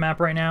withdraw off the map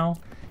right now.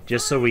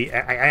 Just so I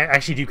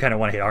actually do kind of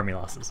want to hit army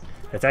losses.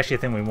 That's actually a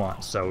thing we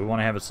want. So we want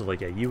to have it so, like,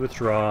 yeah, you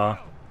withdraw.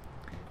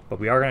 But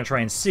we are going to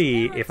try and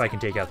see if I can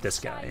take out this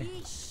guy.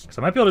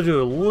 So I might be able to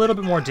do a little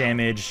bit more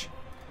damage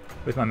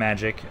with my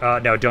magic.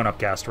 No, don't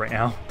upcast right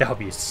now. That would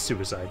be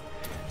suicide.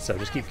 So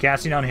just keep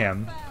casting on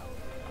him.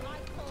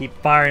 Keep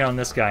firing on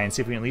this guy and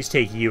see if we can at least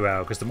take you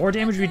out. Because the more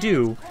damage we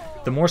do,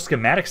 the more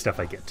schematic stuff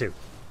I get too.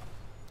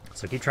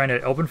 So keep trying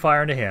to open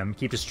fire into him.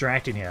 Keep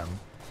distracting him.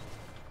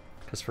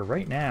 Because for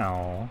right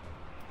now...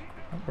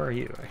 Where are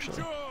you,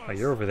 actually? Oh,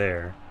 you're over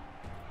there.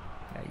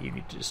 Yeah, you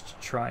need to just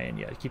try and,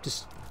 yeah,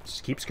 just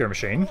keep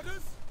skirmishing.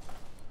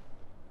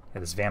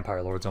 Yeah, this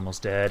Vampire Lord's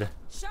almost dead.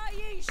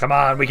 Come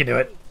on, we can do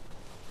it.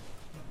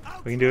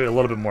 We can do a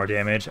little bit more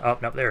damage. Oh,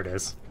 no, there it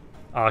is.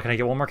 Can I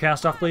get one more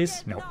cast off,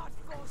 please? Nope.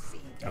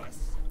 Okay.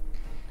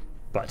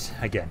 But,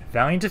 again,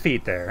 valiant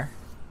defeat there.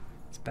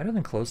 It's better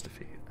than close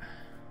defeat.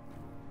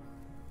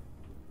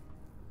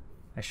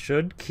 I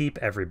should keep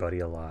everybody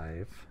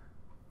alive.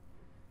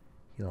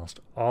 He lost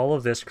all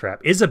of this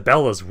crap.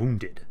 Isabella's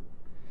wounded.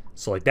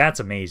 So, like, that's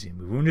amazing.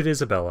 We wounded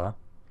Isabella.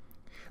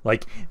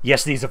 Like,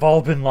 yes, these have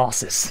all been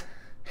losses.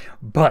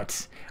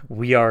 But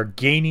we are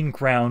gaining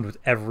ground with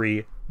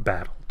every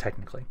battle,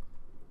 technically.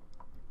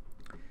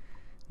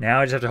 Now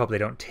I just have to hope they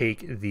don't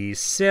take the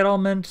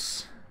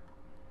settlement.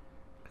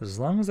 Because as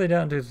long as they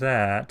don't do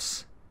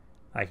that,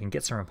 I can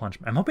get some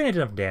replenishment. I'm hoping I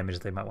did enough damage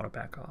that they might want to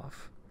back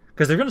off.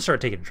 Because they're going to start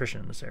taking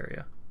attrition in this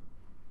area.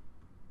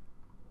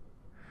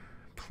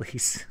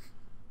 Please.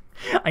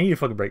 I need a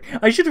fucking break.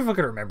 I should have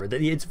fucking remembered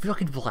that it's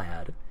fucking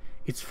Vlad.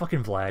 It's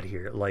fucking Vlad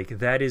here. Like,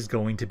 that is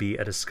going to be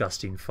a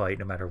disgusting fight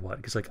no matter what.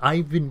 Because, like,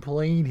 I've been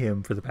playing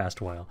him for the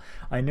past while.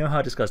 I know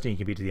how disgusting he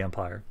can be to the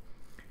Empire.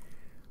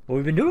 Well,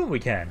 we've been doing what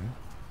we can.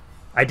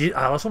 I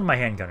lost one of my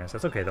handgunners.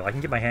 That's okay, though. I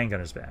can get my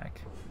handgunners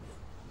back.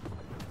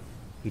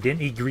 He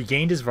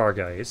regained his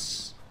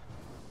Vargeis.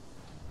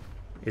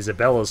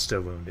 Isabella's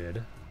still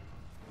wounded.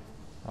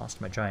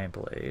 Lost my Giant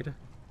Blade.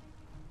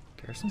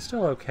 Garrison's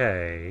still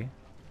okay.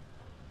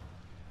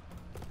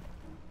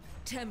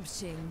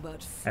 Tempting,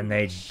 but and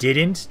they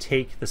didn't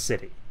take the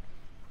city.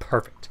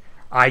 Perfect.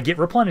 I get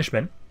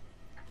replenishment.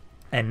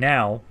 And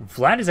now,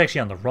 Vlad is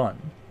actually on the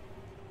run.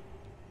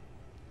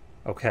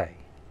 Okay.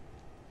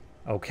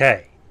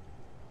 Okay.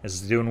 This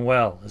is doing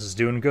well. This is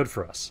doing good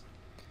for us.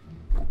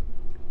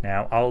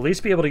 Now, I'll at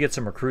least be able to get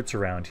some recruits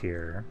around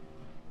here.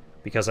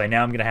 Because I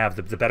now am going to have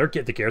the better...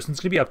 The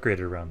garrison's going to be upgraded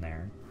around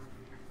there.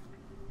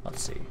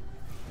 Let's see.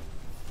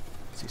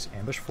 Let's see.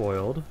 Ambush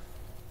foiled.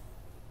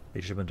 They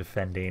should have been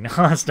defending.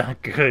 That's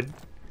not good.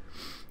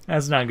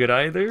 That's not good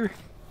either.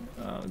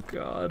 Oh,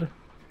 God.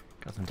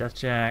 Got some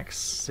Deathjacks.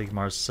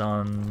 Sigmar's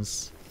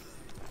Sons.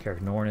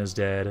 Carrick Norn is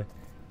dead.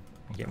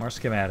 And get more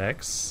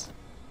schematics.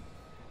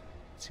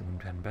 Let's see,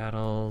 10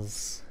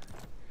 battles.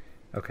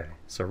 Okay,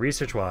 so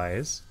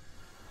research-wise,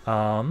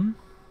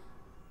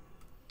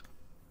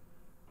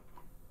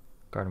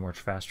 Garden March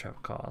fast travel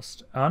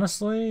cost.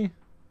 Honestly,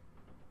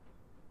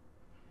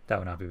 that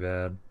would not be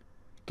bad.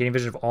 Gaining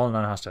vision of all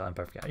non-hostile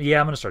empire. Yeah,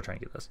 I'm gonna start trying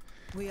to get this.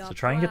 So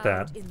try and get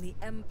that. In the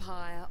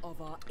empire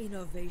of our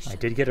innovation. I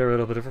did get a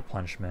little bit of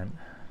replenishment.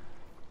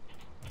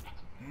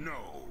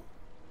 No.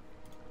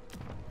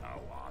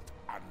 Thou art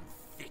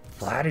unfit.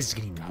 Vlad is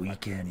getting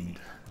weakened.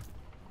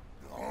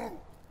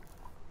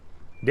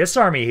 This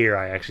army here,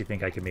 I actually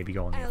think I could maybe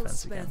go on the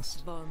offense Elspeth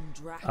against. von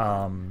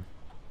Draken.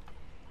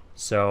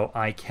 So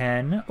I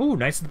can... Ooh,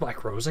 Knights of the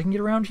Black Rose I can get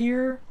around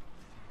here.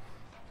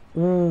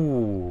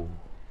 Ooh.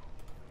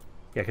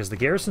 Yeah, because the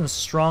garrison's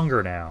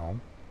stronger now.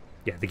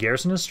 Yeah, the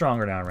garrison is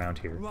stronger now around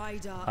here.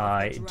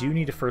 I do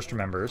need to first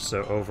remember,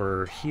 so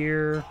over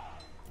here,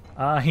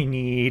 I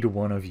need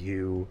one of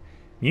you.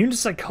 Immune to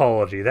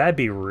psychology, that'd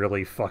be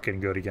really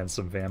fucking good against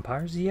some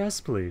vampires.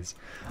 Yes, please.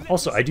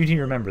 Also, I do need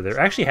to remember, there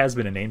actually has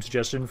been a name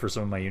suggestion for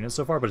some of my units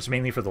so far, but it's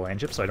mainly for the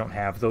land ships, so I don't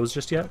have those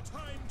just yet.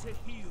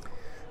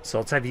 So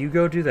let's have you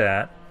go do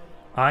that.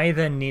 I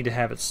then need to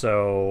have it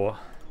so...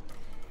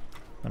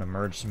 I'm going to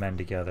merge some men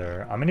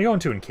together. I'm going to go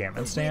into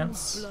encampment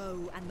stance.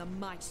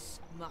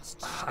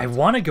 I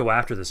want to go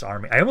after this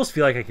army. I almost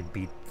feel like I could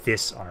beat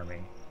this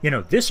army. You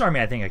know, this army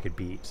I think I could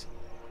beat.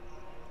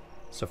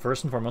 So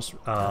first and foremost,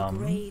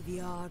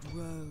 Graveyard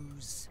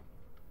Rose.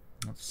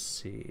 Let's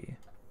see.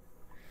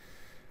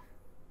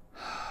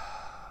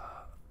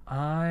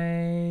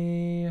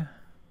 I'm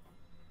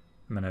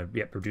gonna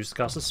reduce the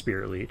cost of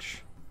Spirit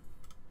Leech.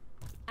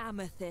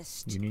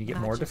 Amethyst. You need to get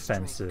more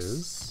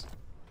defenses.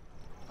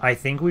 I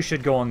think we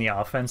should go on the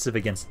offensive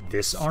against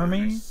this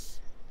army.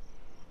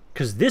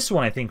 Because this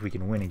one I think we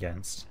can win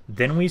against.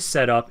 Then we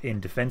set up in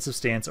defensive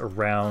stance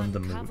around the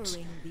Moot.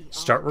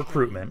 Start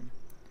recruitment.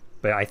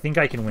 But I think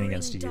I can win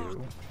against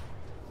you.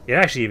 It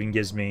actually even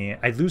gives me...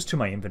 I'd lose to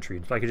my infantry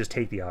if I could just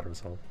take the auto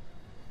assault.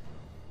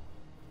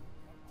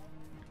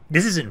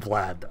 This isn't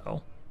Vlad,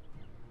 though.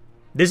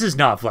 This is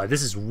not Vlad.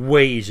 This is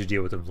way easier to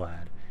deal with than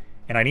Vlad.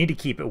 And I need to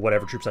keep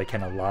whatever troops I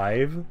can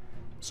alive.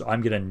 So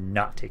I'm going to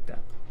not take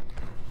that.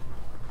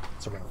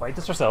 So we're going to fight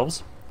this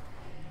ourselves.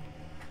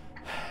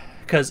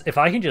 Because if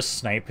I can just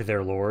snipe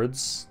their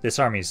lords, this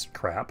army's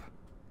crap.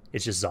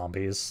 It's just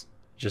zombies.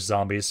 Just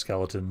zombies,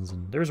 skeletons,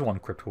 and there's one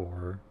crypt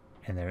horror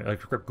in there,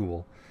 like a crypt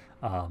ghoul.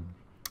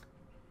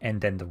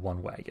 And then the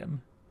one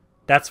wagon.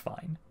 That's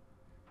fine.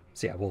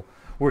 So yeah,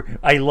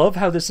 I love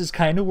how this is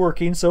kind of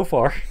working so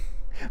far.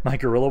 My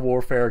guerrilla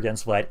warfare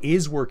against Vlad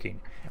is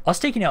working. Us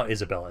taking out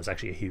Isabella is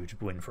actually a huge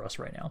win for us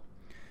right now.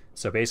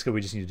 So basically what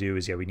we just need to do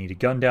is, we need to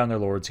gun down their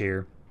lords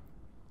here.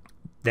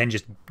 Then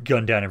just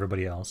gun down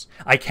everybody else.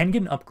 I can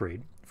get an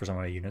upgrade for some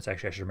of my units.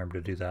 Actually, I should remember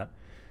to do that.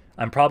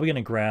 I'm probably going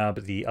to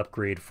grab the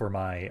upgrade for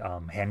my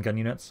handgun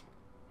units.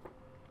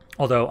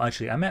 Although,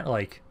 actually, I'm at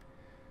like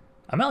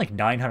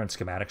 900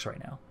 schematics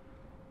right now.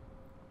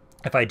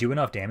 If I do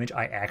enough damage,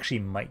 I actually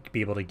might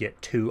be able to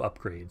get 2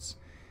 upgrades.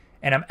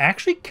 And I'm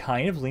actually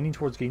kind of leaning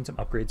towards getting some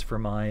upgrades for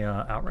my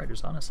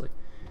Outriders, honestly.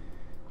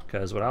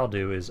 Because what I'll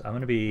do is I'm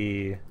going to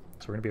be...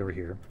 So we're going to be over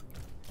here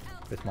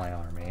with my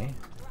army.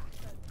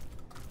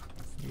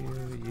 You,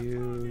 and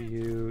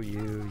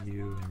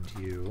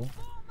you.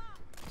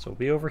 So we'll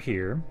be over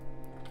here.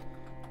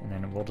 And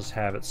then we'll just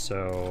have it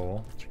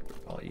so...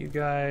 all you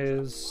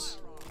guys...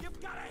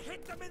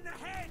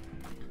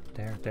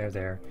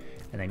 There.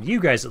 And then you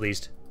guys, at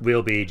least,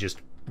 will be just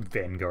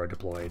Vanguard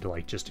deployed.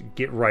 Like, just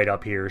get right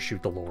up here,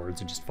 shoot the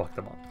lords, and just fuck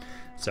them up.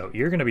 So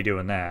you're going to be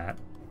doing that.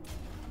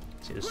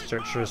 So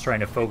just trying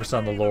to focus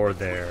on the lord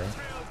there.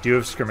 Do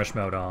have skirmish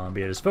mode on,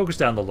 but yeah, just focus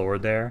down the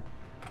lord there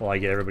while I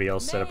get everybody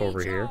else set up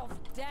over here.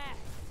 So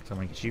I'm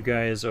going to get you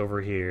guys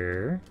over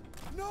here.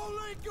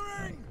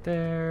 Right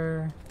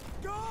there.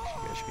 You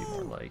guys should be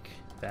more like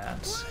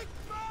that.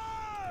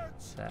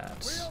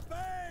 That.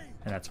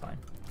 And that's fine.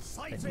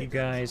 Then you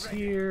guys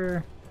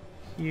here.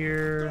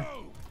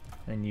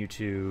 And you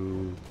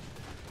two...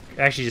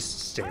 Actually,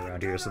 just stay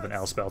around here so that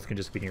Elspeth can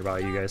just be nearby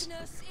you guys.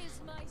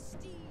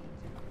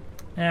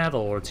 The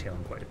lord's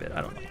healing quite a bit.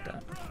 I don't like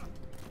that.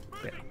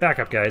 Yeah, back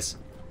up, guys.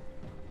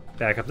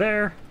 Back up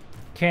there.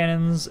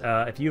 Cannons.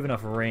 If you have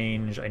enough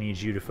range, I need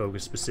you to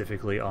focus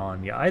specifically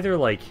on... Yeah, either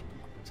like...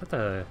 Is that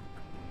the...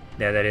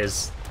 Yeah, that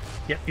is...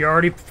 Yep, you're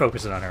already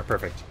focusing on her.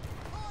 Perfect.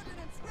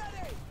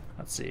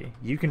 Let's see.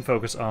 You can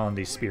focus on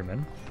the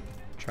spearmen.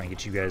 Try and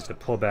get you guys to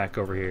pull back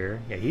over here.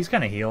 Yeah, he's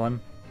kind of healing.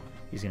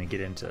 He's going to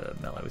get into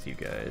melee with you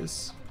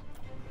guys.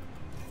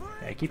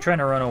 Yeah, keep trying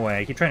to run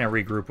away. Keep trying to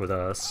regroup with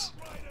us.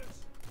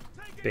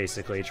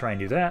 Basically, try and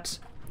do that.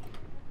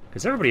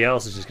 Because everybody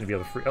else is just going to be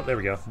able to free... Oh, there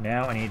we go.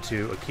 Now I need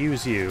to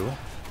accuse you.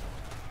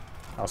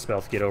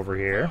 Elspeth, get over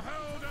here.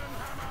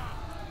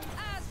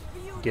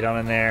 Get on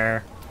in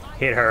there.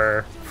 Hit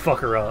her. Fuck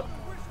her up.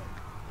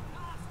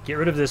 Get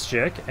rid of this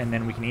chick, and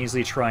then we can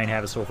easily try and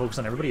have us focus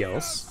on everybody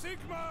else.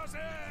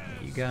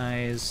 You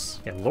guys...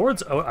 Yeah,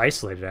 Lord's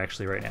isolated,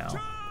 actually, right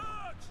now.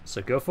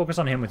 So go focus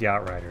on him with the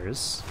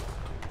Outriders.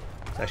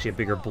 There's actually a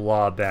bigger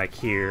blob back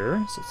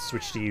here, so let's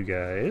switch to you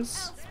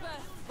guys.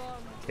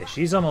 Okay,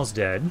 she's almost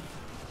dead.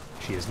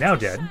 She is now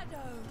dead.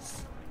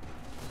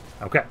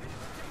 Okay.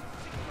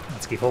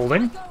 Let's keep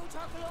holding. Go to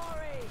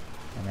glory.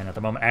 And then at the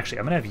moment, actually,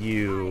 I'm gonna have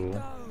you.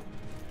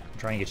 I'm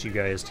trying to get you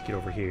guys to get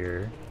over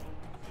here.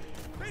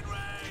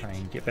 Try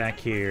and get back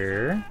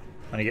here.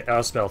 I'm gonna get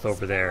Elspeth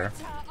over there.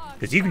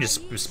 Because you can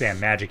just spam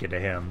magic into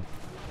him.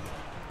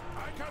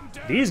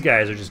 These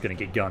guys are just gonna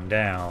get gunned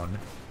down.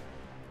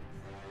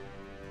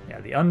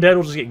 Yeah, the undead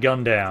will just get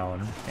gunned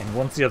down. And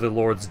once the other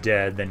lord's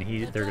dead, then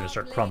they're gonna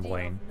start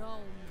crumbling.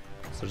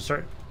 So just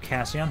start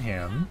casting on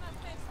him.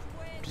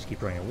 Just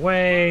keep running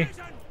away.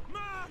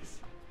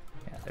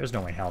 Yeah, there's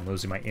no way in hell I'm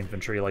losing my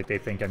infantry like they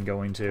think I'm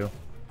going to.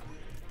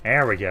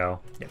 There we go.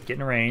 Yep, get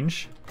in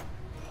range.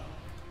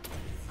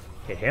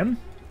 Hit him.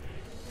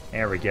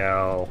 There we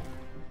go.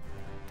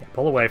 Yeah,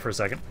 pull away for a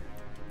second.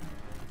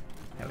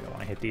 Now we don't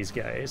want to hit these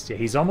guys. Yeah,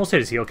 he's almost hit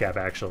his heal cap,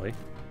 actually.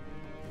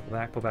 Pull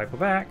back, pull back, pull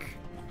back.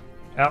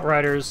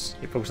 Outriders.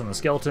 You focus on the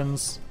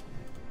skeletons.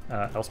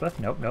 Elspeth?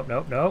 Nope, nope,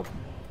 nope, nope.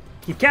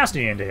 Keep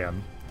casting into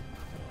him.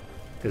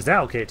 Because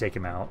that'll take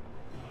him out.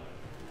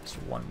 Just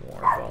one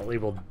more volley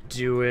will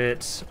do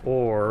it.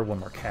 Or one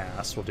more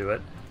cast will do it.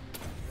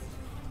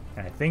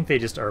 And I think they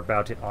just are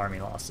about to hit army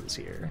losses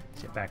here.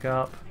 Let's get back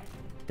up.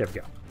 There we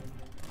go.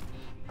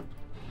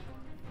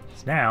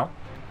 So now,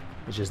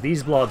 it's just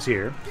these blobs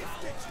here.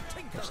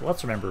 So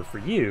let's remember for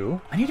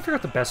you, I need to figure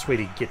out the best way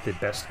to get the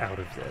best out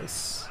of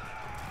this.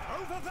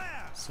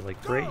 So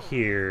like right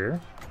here,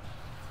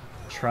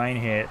 try and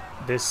hit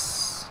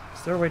this.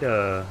 Is there a way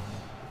to...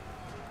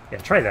 Yeah,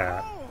 try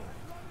that.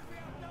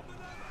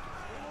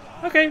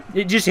 Okay,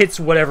 it just hits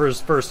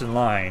whatever's first in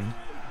line.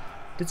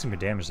 Did some good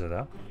damage there,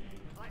 though.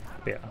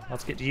 But yeah,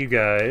 let's get to you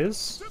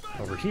guys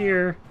over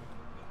here.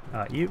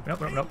 You, nope,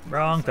 nope, nope,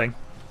 wrong thing.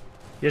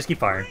 You just keep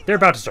firing. They're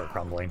about to start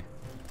crumbling.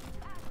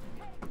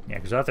 Yeah,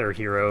 because without their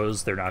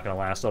heroes, they're not going to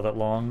last all that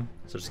long.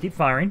 So just keep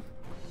firing.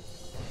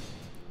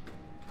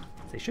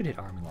 They should hit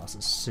army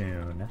losses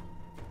soon.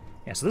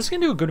 Yeah, so this can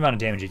do a good amount of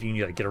damage if you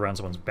can like, get around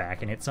someone's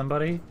back and hit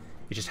somebody.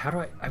 It's just, how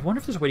do I wonder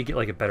if there's a way to get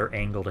like a better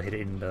angle to hit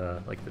it in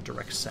the, like, the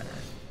direct center.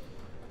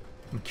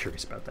 I'm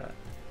curious about that.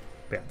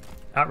 But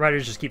yeah,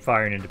 Outriders just keep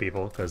firing into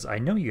people, because I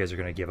know you guys are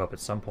going to give up at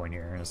some point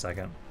here in a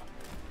second.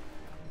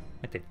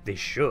 Like they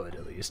should,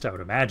 at least. I would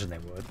imagine they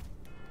would.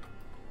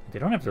 They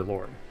don't have their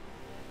lord.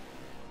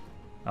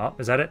 Oh,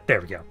 is that it?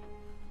 There we go.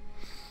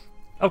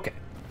 Okay.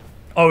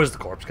 Oh, it was the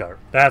corpse cutter.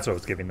 That's what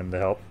was giving them the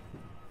help.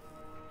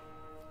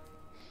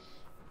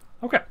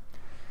 Okay.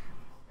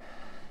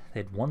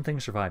 They had one thing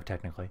survive,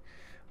 technically.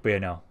 But yeah,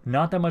 no.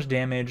 Not that much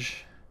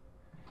damage.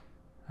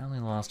 I only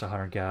lost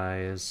 100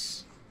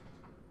 guys.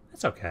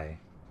 That's okay.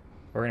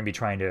 We're going to be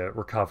trying to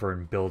recover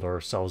and build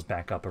ourselves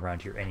back up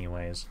around here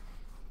anyways.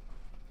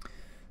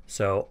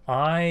 So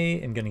I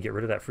am going to get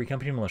rid of that free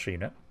company militia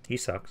unit. He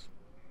sucks.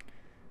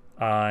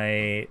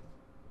 I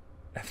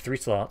have 3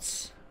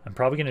 slots. I'm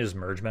probably going to just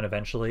merge men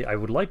eventually. I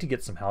would like to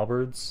get some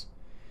halberds.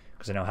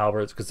 Because I know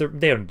halberds, because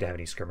they don't have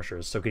any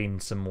skirmishers. So getting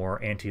some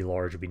more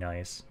anti-large would be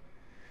nice.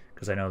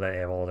 Because I know that they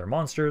have all their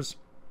monsters.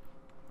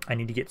 I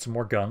need to get some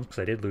more guns, because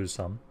I did lose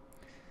some.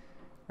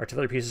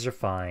 Artillery pieces are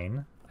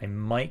fine. I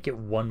might get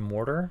 1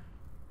 mortar.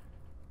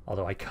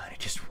 Although I kind of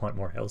just want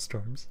more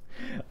hailstorms.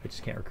 I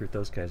just can't recruit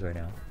those guys right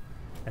now.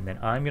 And then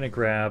I'm going to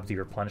grab the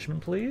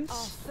replenishment, please.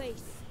 Our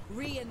faith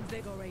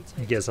reinvigorated.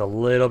 It gives a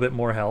little bit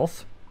more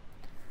health.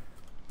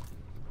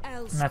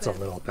 Elspeth That's a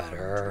little von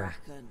better.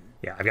 Draken.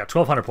 Yeah, I've got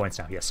 1,200 points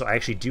now. Yes, so I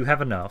actually do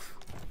have enough.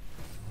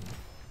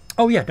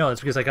 Oh yeah, no,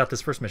 that's because I got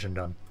this first mission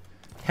done.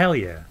 Hell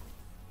yeah.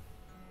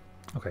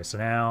 Okay, so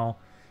now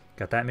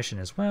got that mission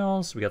as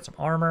well. So we got some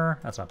armor.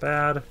 That's not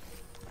bad.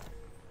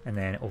 And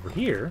then over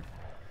here,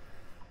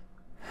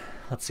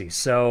 let's see.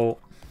 So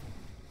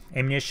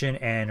ammunition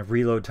and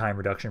reload time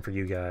reduction for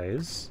you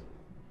guys.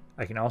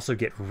 I can also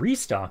get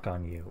restock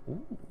on you.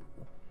 Ooh.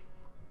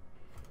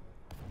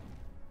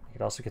 I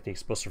could also get the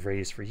explosive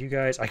radius for you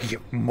guys. I can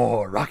get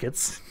more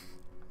rockets.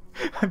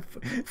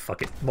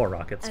 Fuck it, more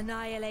rockets.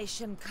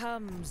 Annihilation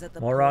comes at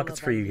the more rockets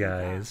for you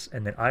guys.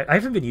 And then I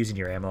haven't been using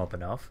your ammo up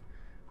enough.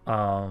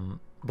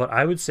 But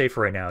I would say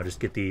for right now, just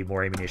get the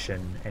more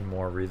ammunition and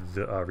more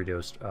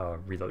reduced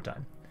reload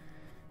time.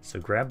 So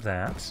grab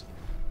that.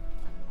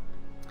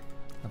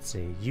 Let's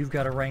see, you've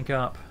got to rank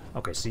up.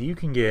 Okay, so you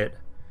can get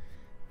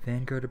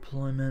Vanguard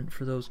deployment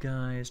for those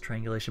guys,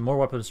 triangulation, more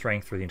weapon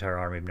strength for the entire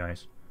army would be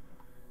nice.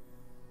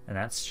 And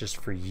that's just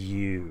for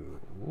you.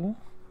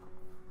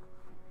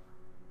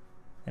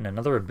 And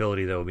another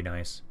ability, though, would be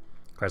nice.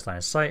 Christ line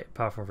of sight,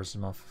 powerful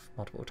versus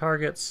multiple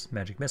targets,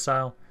 magic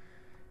missile.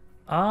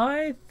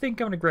 I think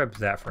I'm going to grab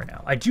that for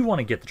now. I do want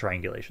to get the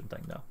triangulation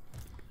thing, though.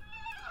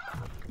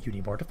 You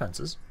need more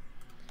defenses.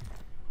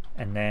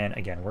 And then,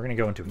 again, we're going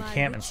to go into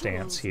encampment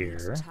stance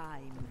here.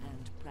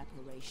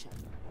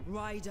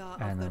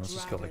 And then let's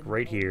just go, like,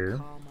 right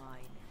here.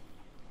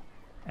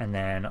 And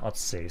then, let's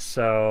see,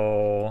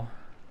 so...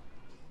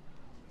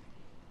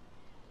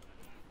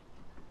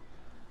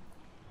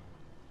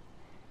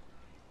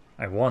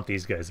 I want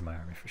these guys in my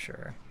army for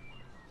sure.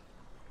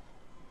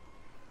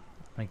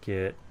 I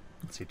get,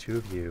 let's see, 2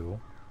 of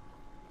you.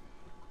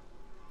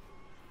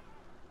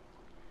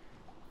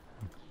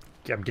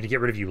 I'm going to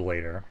get rid of you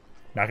later.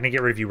 Not gonna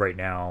get rid of you right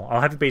now.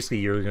 I'll have it basically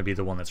you're gonna be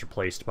the one that's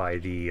replaced by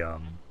the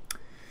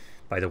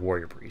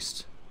warrior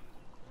priest.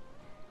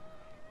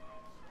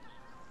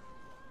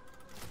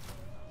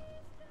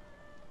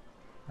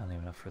 I don't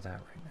have enough for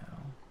that right now.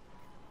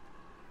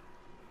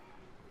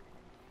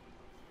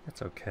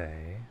 That's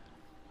okay.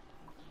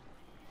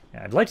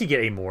 Yeah, I'd like to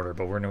get a mortar,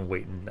 but we're gonna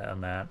wait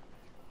on that.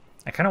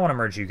 I kind of want to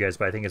merge you guys,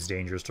 but I think it's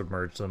dangerous to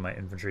merge some of my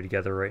infantry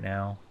together right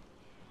now.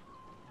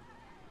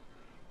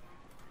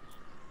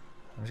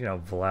 I'm just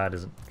gonna Vlad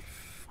doesn't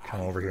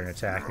come over here and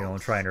attack me. I'm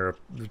trying to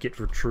get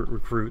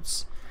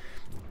recruits.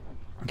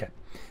 Okay,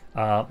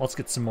 let's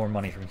get some more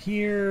money from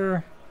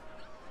here.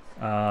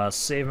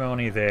 Save my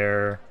money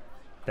there.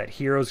 That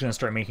hero's gonna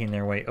start making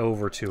their way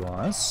over to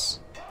us.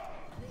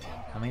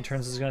 How many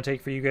turns is it gonna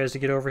take for you guys to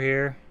get over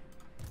here?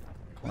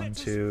 1,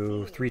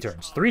 2, 3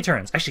 turns. 3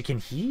 turns. Actually, can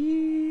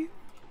he?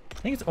 I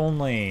think it's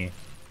only.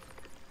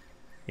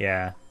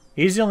 Yeah,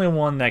 he's the only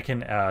one that can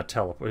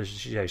teleport.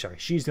 Sorry,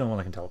 she's the only one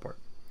that can teleport.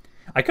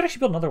 I could actually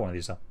build another one of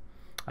these though.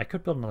 I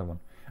could build another one,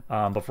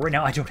 but for right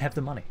now, I don't have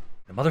the money.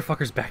 The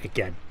motherfucker's back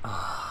again.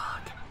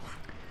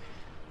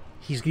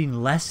 He's getting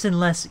less and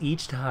less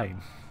each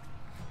time.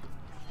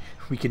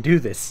 We can do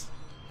this.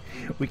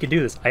 We can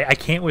do this. I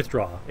can't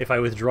withdraw. If I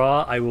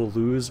withdraw, I will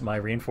lose my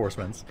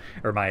reinforcements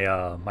or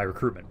my my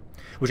recruitment.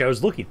 Which I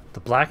was looking.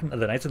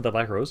 The Knights of the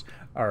Black Rose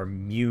are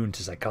immune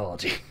to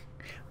psychology,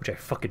 which I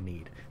fucking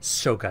need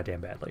so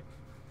goddamn badly.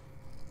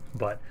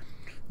 But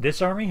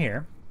this army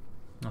here,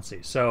 let's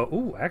see. So,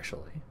 ooh,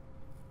 actually,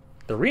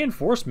 the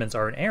reinforcements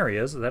are in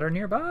areas that are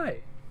nearby.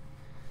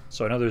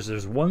 So I know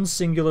there's one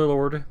singular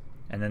lord,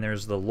 and then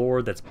there's the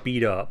lord that's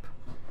beat up.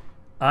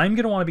 I'm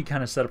gonna want to be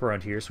kind of set up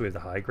around here, so we have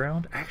the high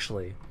ground.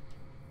 Actually,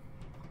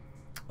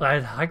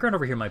 the high ground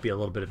over here might be a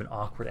little bit of an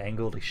awkward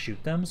angle to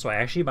shoot them, so I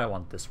actually might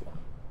want this one.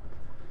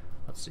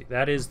 Let's see.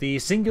 That is the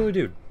singular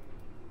dude.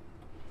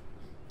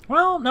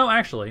 Well, no,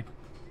 actually.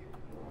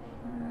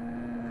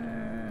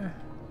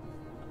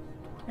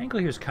 Angle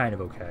here is kind of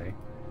okay.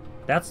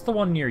 That's the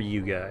one near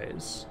you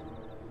guys.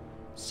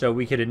 So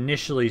we could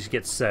initially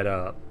get set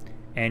up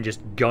and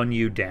just gun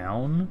you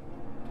down.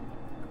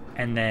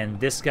 And then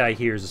this guy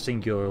here is a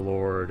singular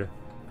lord.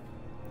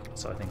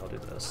 So I think I'll do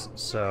this.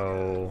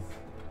 So,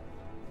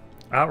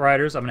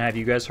 Outriders, I'm going to have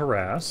you guys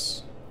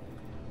harass.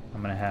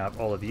 I'm going to have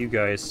all of you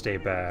guys stay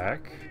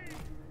back.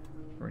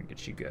 We're going to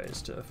get you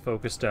guys to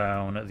focus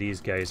down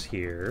these guys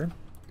here.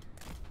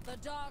 The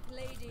Dark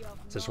Lady of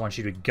Just want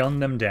you to gun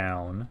them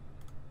down.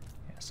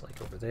 Yes,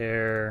 like over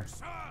there.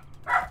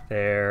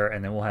 There.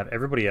 And then we'll have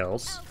everybody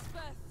else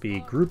be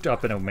grouped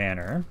up in a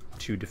manner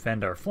to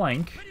defend our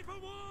flank.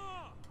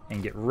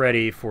 And get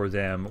ready for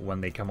them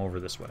when they come over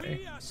this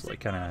way. So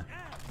like kind of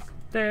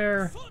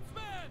there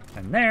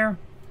and there.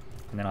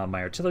 And then I'll have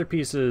my artillery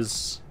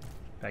pieces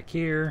back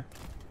here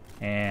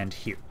and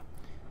here.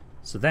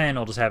 So then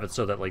I'll just have it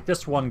so that like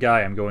this one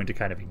guy I'm going to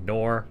kind of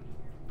ignore.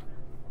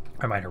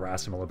 I might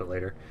harass him a little bit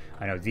later.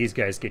 I know these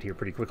guys get here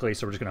pretty quickly,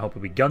 so we're just going to hope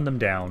that we gun them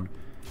down.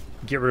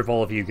 Get rid of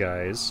all of you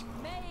guys.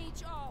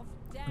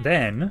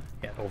 Then,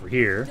 yeah, over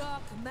here,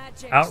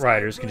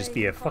 Outriders can just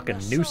be a fucking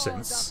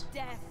nuisance.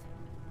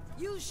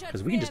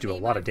 Because we can just do a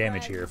lot of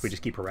damage here if we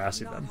just keep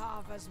harassing them.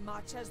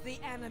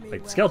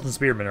 Like, the Skeleton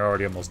Spearmen are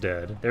already almost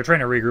dead. They're trying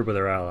to regroup with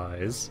their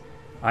allies.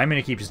 I'm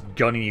going to keep just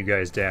gunning you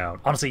guys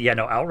down. Honestly, yeah,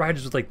 no,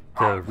 Outriders with, like,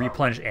 the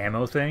replenish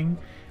ammo thing.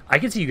 I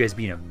can see you guys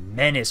being a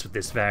menace with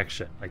this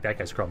faction. Like, that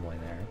guy's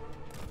crumbling there.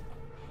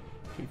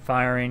 Keep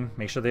firing.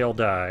 Make sure they all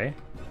die.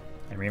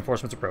 And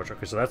reinforcements approach.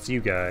 Okay, so that's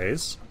you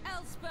guys.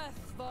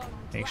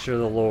 Make sure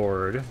the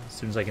Lord, as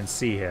soon as I can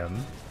see him.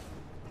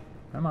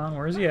 Come on,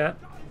 where is he at?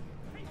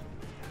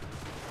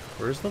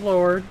 Where's the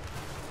Lord?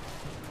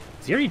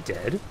 Is he already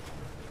dead?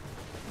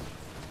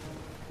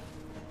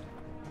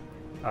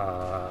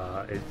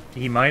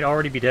 He might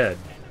already be dead.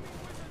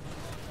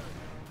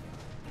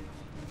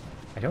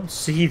 I don't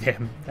see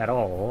them at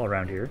all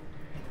around here.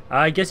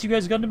 I guess you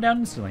guys gunned him down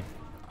instantly.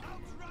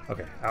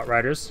 Okay,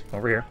 Outriders,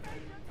 over here.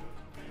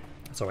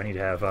 So I need to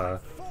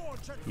have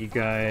you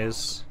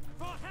guys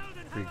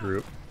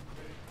regroup.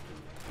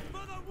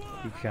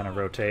 You kind of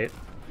rotate.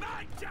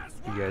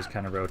 You guys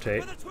kind of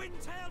rotate.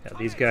 Yeah,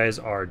 these guys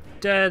are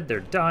dead. They're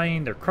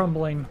dying. They're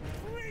crumbling.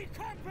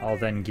 I'll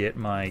then get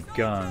my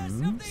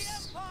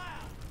guns.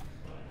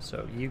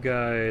 So you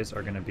guys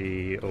are going to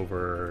be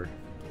over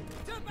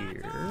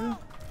here. I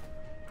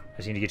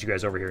just need to get you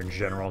guys over here in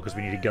general because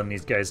we need to gun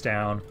these guys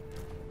down.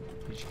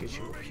 Need to get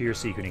you over here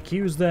so you can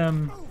accuse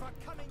them.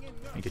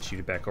 And get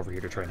you back over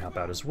here to try and help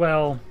out as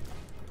well.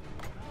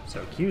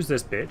 So accuse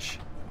this bitch.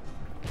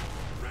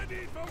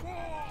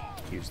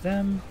 Accuse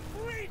them.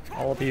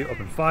 All of you,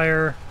 open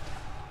fire.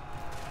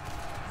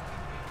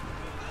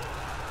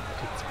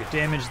 Take some good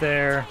damage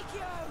there.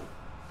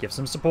 Give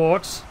some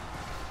support.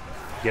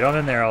 Get on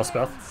in there,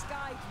 Elspeth.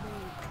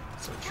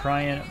 So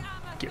try and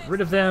get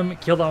rid of them.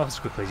 Kill them off as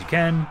quickly as you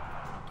can.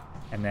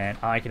 And then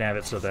I can have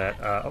it so that...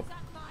 oh,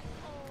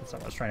 that's not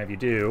what I was trying to have you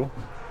do.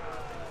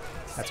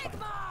 That's fine.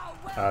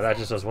 That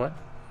just does what?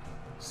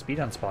 Speed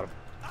unspottable.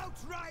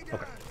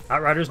 Okay.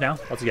 Outriders now.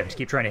 Once again, just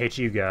keep trying to hit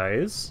you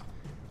guys.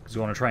 Because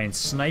we want to try and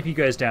snipe you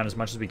guys down as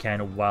much as we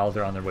can while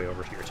they're on their way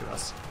over here to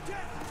us.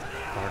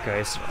 Our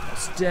guys are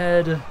almost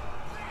dead.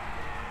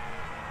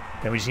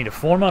 Then we just need to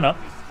form on up.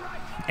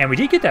 And we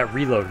did get that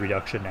reload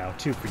reduction now,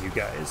 too, for you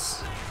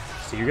guys.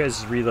 So you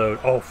guys reload...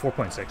 Oh,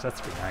 4.6.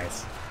 That's pretty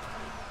nice.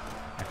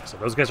 Okay, so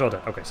those guys are all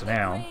dead. Okay, so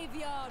now...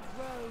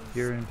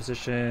 You're in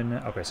position.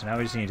 Okay, so now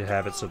we just need to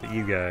have it so that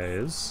you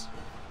guys...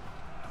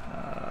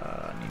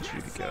 need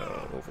you to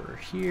go over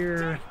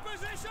here.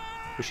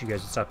 Wish you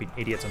guys would stop being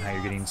idiots on how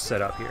you're getting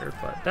set up here,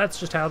 but that's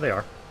just how they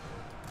are.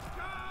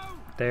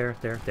 There.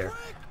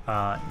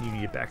 You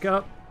need to back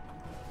up.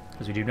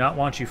 Because we do not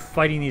want you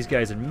fighting these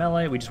guys in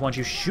melee, we just want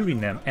you shooting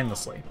them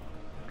endlessly.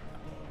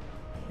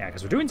 Yeah,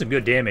 because we're doing some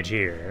good damage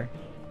here.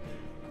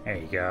 There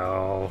you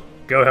go.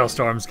 Go,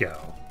 Hellstorms,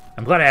 go.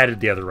 I'm glad I added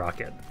the other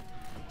rocket.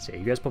 So yeah,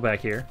 you guys pull back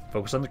here.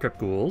 Focus on the Crypt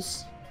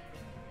Ghouls.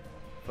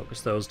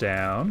 Focus those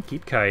down.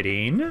 Keep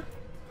kiting.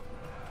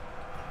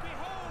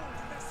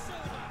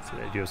 So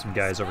I do have some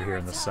guys over here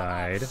on the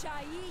side.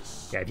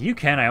 Yeah, if you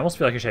can, I almost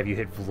feel like I should have you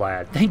hit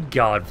Vlad. Thank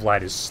God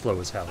Vlad is slow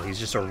as hell. He's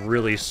just a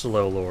really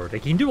slow lord.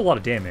 Like, he can do a lot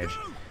of damage,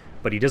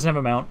 but he doesn't have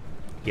a mount.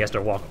 He has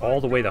to walk all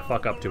the way the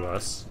fuck up to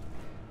us.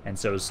 And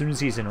so as soon as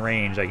he's in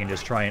range, I can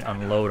just try and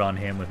unload on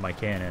him with my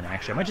cannon.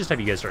 Actually, I might just have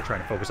you guys start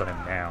trying to focus on him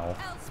now.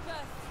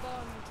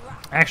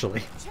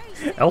 Actually,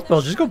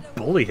 Elspeth, just go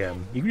bully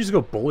him. You can just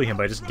go bully him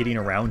by just getting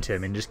around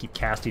him and just keep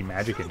casting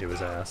magic into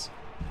his ass.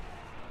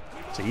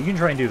 So you can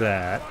try and do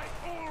that.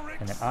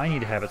 And then I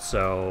need to have it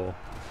so...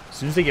 As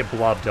soon as they get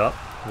blobbed up,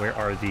 where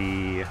are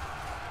the...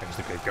 There's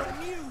the Grave Guard.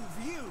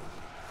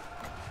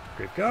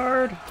 Grave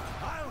Guard.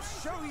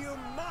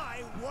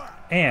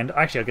 And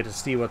actually, I'll get to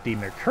see what the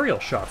Mercurial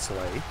shots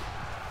like.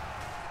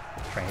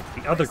 Try and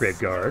hit the other Grave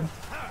Guard.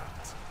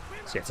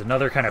 So yeah, it's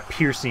another kind of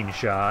piercing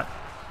shot.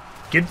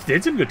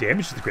 Did some good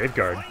damage to the Grave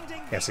Guard.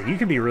 Yeah, so you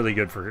can be really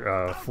good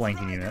for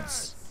flanking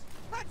units.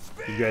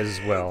 You guys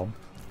as well.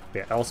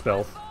 Yeah,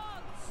 Elspeth.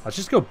 Let's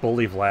just go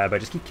bully Vlad. I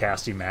just keep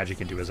casting magic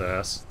into his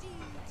ass.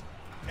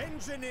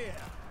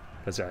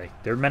 Because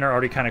their men are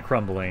already kind of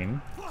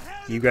crumbling.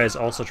 You guys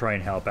also try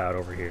and help out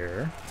over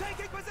here.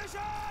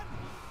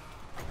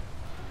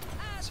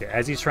 So yeah,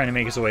 as he's trying to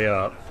make his way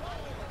up,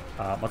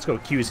 let's go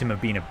accuse him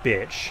of being a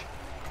bitch.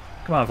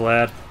 Come on,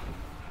 Vlad.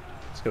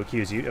 Let's go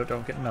accuse you. Oh,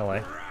 don't get in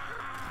melee.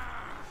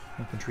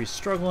 Infantry's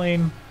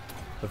struggling.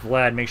 But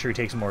Vlad, make sure he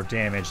takes more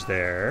damage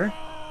there.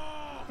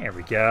 There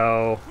we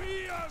go.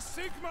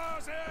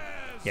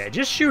 Yeah,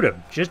 just shoot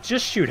him.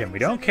 Just shoot him. We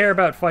don't care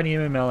about fighting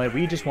him in melee.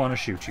 We just want to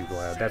shoot you,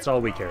 Vlad. That's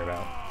all we care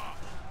about.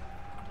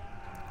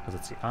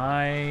 Let's see.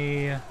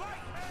 Let's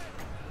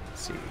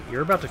see.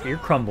 You're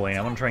crumbling.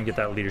 I want to try and get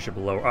that leadership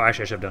lower. Oh,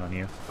 actually, I should have done on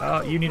you.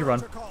 Oh, you need to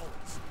run.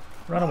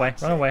 Run away.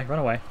 Run away. Run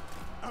away.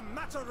 A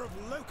matter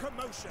of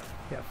locomotion.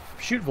 Yeah.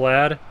 Shoot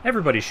Vlad.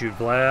 Everybody shoot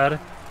Vlad.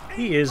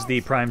 He is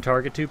the prime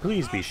target to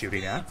please be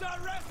shooting at.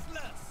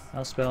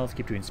 Elspeth,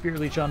 keep doing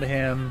Spirit Leech onto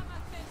him.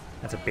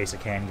 That's a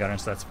basic handgunner,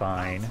 so that's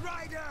fine.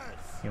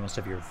 You almost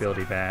have your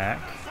ability back.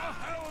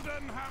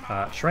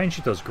 Try and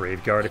shoot those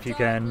Grave Guard if you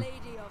can.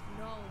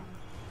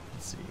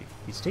 Let's see.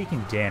 He's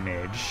taking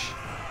damage.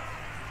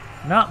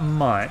 Not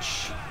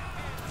much.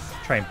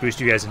 Try and boost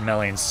you guys in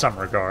melee in some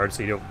regard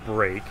so you don't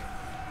break.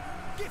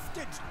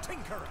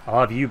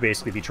 I'll have you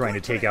basically be trying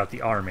to take out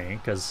the army,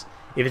 because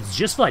if it's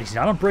just Vlad, he's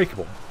not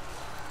unbreakable.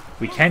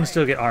 We can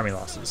still get army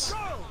losses.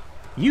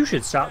 You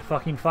should stop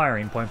fucking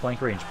firing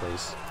point-blank range,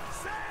 please.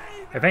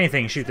 If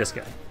anything, shoot this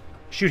guy.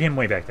 Shoot him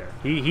way back there.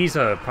 He's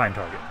a prime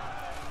target.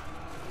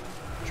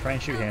 Try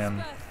and shoot him.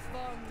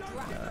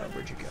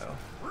 Where'd you go?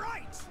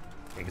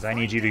 Because I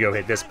need you to go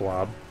hit this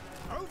blob.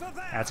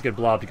 That's a good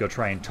blob to go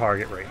try and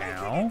target right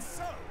now.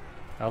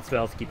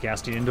 Elspeth, keep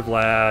casting into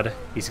Vlad.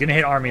 He's going to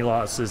hit army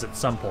losses at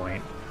some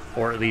point.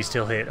 Or at least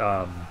he'll hit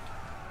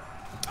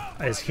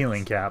his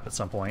healing cap at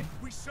some point.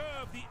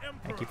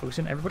 I keep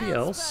focusing on everybody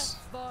else.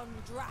 I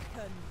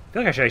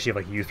feel like I should actually have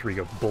like you three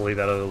go bully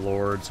that other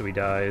lord so he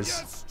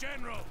dies.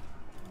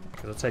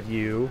 Okay, let's have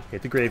you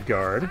hit the Grave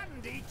Guard.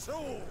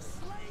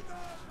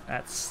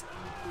 That's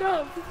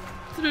not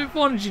what I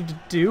wanted you to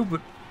do,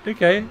 but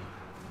okay.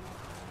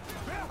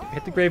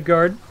 Hit the Grave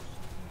Guard.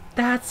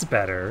 That's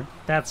better.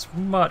 That's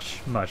much,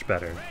 much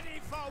better.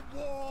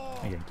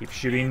 Again, keep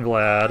shooting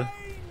Vlad.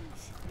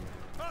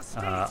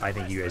 I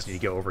think you guys need to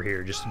go over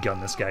here, just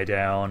gun this guy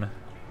down.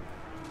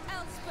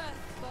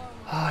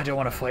 Oh, I don't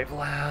want to fight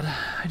Vlad.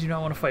 I do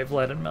not want to fight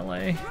Vlad in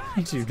melee.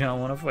 I do not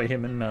want to fight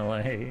him in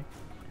melee.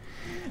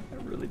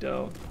 I really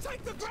don't.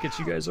 Let's get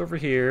you guys over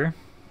here.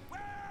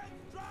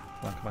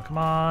 Come on, come on, come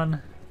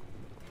on.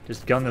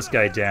 Just gun this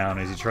guy down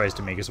as he tries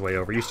to make his way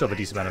over. You still have a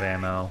decent amount of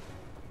ammo.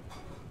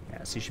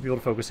 Yeah, so you should be able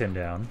to focus him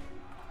down.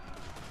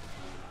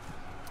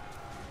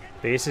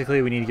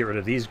 Basically, we need to get rid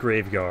of these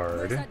Grave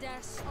Guard.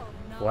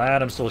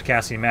 Vlad, I'm still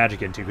casting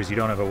magic into because you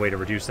don't have a way to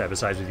reduce that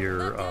besides with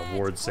your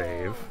ward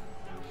save.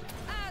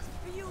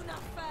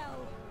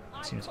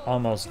 Seems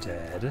almost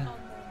dead.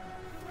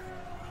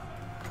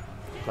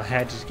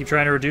 Vlad, just keep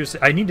trying to reduce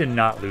it. I need to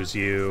not lose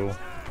you.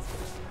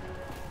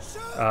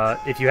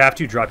 If you have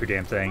to, drop your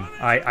damn thing.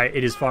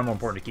 It is far more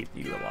important to keep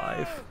you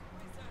alive.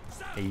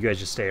 Hey, you guys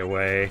just stay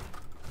away.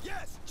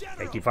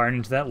 Okay, keep firing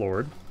into that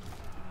lord.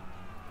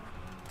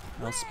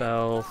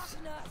 Elspeth.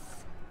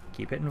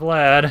 Keep hitting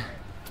Vlad.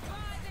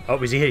 Oh,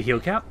 was he hit heal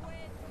cap?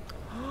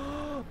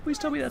 Please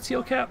tell me that's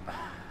heal cap.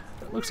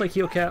 That looks like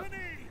heal cap.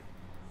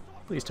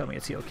 Please tell me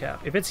it's heal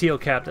cap. If it's heal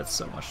cap, that's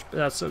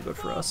so good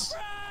for us.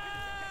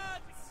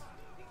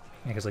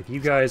 Because like you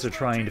guys are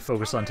trying to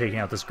focus on taking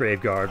out this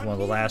Graveguard, one of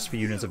the last few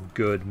units of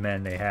good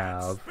men they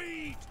have.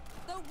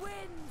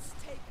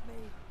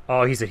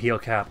 Oh, he's a heal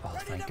cap. Oh,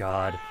 thank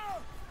God.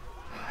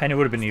 And it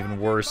would have been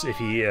even worse if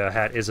he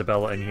had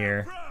Isabella in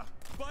here.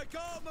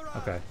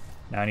 Okay.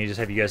 Now I need to just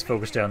have you guys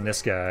focus down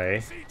this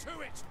guy.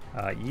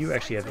 You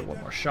actually have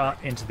one more shot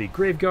into the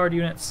Graveguard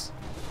units.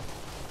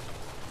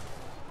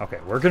 Okay,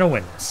 we're gonna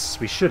win this.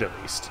 We should at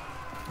least.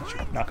 I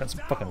should knock on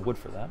some fucking wood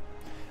for that.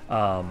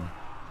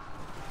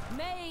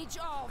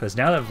 Because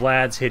now that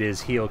Vlad's hit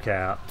his heal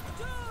cap,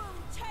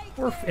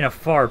 we're in a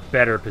far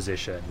better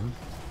position.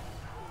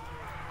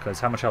 Because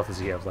how much health does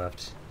he have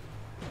left?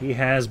 He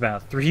has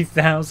about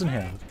 3,000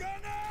 health.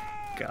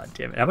 God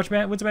damn it. How much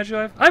wins of magic do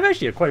I have? I've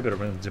actually had quite a bit of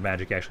wins of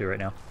magic actually right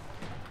now.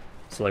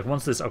 So like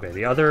once this... Okay,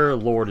 the other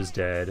lord is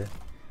dead.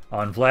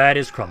 And Vlad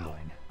is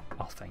crumbling.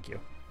 Oh, thank you.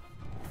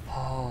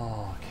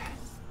 Oh, okay.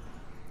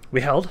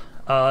 We held.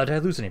 Did I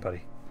lose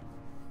anybody?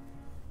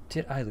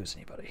 Did I lose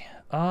anybody?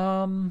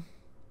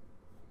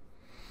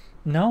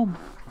 No.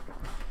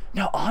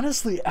 No,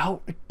 honestly,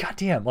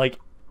 goddamn, like,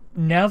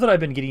 now that I've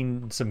been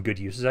getting some good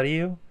uses out of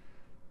you,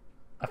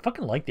 I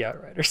fucking like the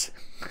Outriders.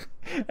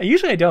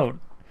 Usually I don't.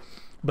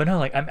 But no,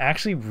 like, I'm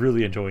actually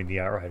really enjoying the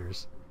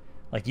Outriders.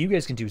 Like, you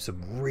guys can do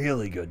some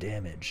really good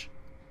damage.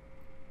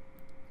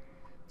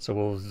 So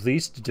we'll at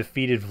least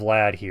defeated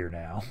Vlad here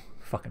now.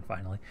 Fucking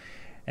finally.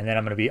 And then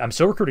I'm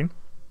still recruiting.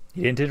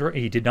 He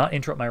did not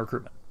interrupt my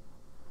recruitment.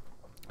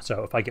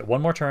 So if I get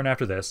one more turn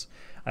after this,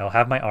 I will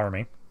have my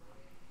army.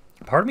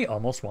 Part of me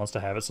almost wants to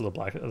have it so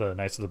the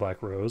Knights of the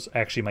Black Rose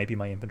actually might be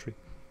my infantry.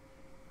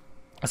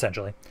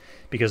 Essentially.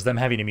 Because them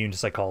having immune to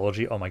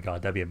psychology, oh my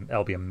god,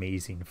 that'll be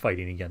amazing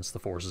fighting against the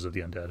forces of the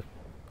undead.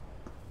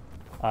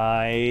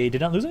 I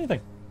did not lose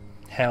anything.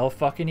 Hell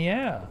fucking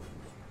yeah.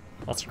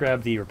 Let's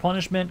grab the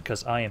replenishment,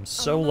 because I am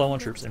so low on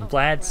troops. And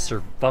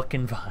Vlad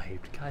fucking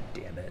vibed. God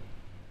damn it.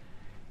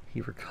 He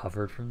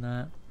recovered from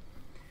that.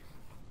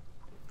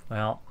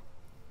 Well,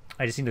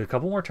 I just need a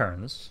couple more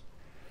turns.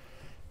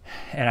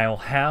 And I will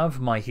have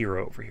my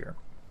hero over here.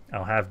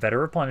 I'll have better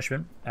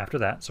replenishment after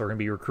that, so we're going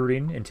to be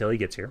recruiting until he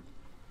gets here.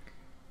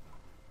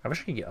 I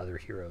wish I could get other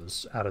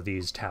heroes out of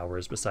these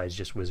towers besides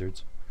just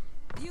wizards.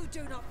 You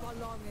do not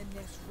belong in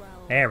this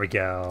realm. There we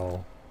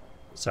go.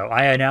 So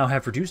I now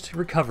have reduced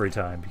recovery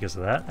time because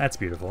of that. That's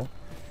beautiful.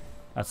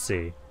 Let's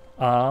see.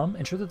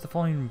 Ensure that the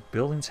following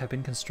buildings have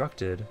been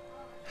constructed.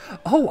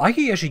 Oh, I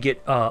can actually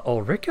get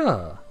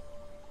Ulrika.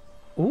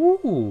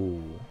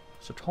 Ooh.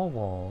 So tall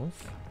walls.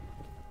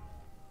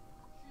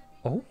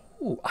 Oh,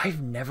 I've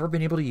never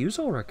been able to use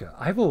Ulrika.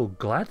 I will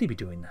gladly be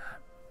doing that.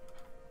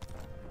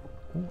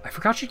 Ooh, I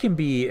forgot she can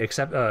be, you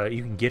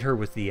can get her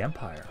with the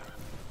Empire.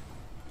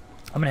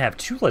 I'm gonna have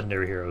 2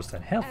 legendary heroes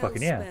then. Hell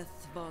fucking yeah.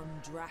 Elspeth von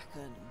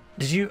Draken.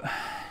 Did you...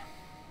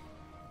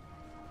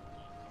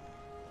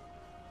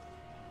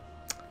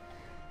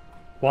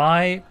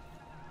 Why?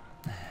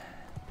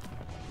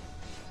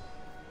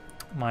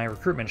 My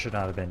recruitment should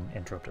not have been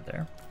interrupted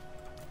there.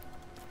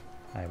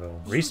 I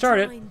will restart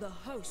it.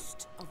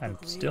 I'm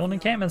still in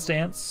encampment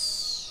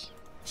stance.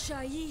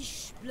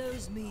 Shaiish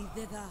blows me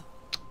thither.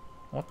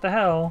 What the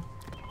hell?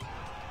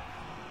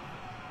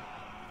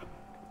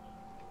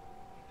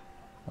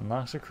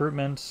 Unlocks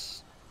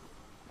recruitment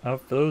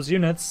of those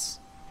units.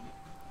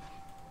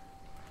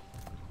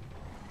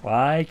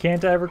 Why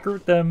can't I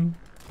recruit them?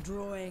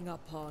 Drawing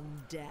upon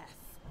death.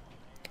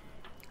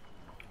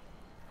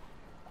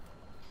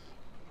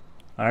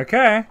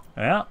 Okay.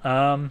 Well,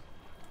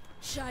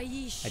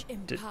 Shaiish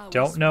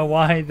don't know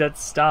why that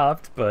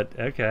stopped, but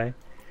okay.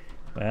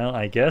 Well,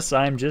 I guess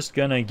I'm just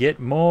gonna get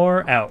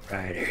more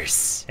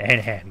Outriders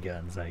and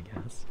handguns, I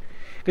guess.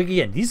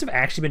 Again, these have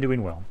actually been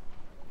doing well.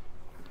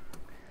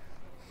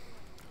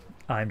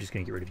 I'm just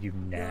gonna get rid of you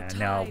now.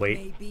 Now,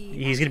 wait.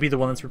 He's gonna be the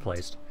one that's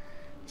replaced.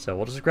 So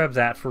we'll just grab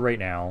that for right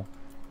now.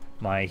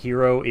 My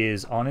hero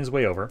is on his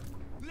way over.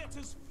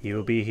 He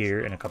will be here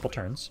in a couple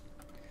turns.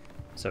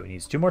 So he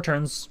needs 2 more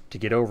turns to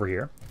get over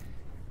here.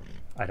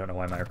 I don't know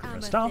why my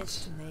recruitment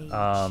stopped.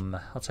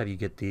 Let's have you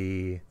get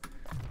the...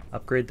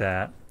 Upgrade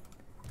that.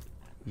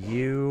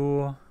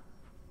 You...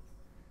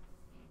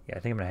 Yeah, I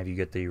think I'm going to have you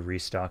get the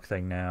restock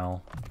thing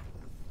now.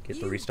 Get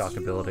the restock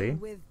ability.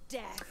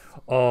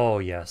 Oh,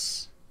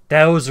 yes.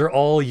 Those are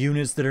all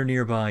units that are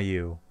nearby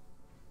you.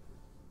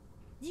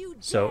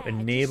 So,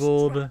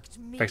 enabled...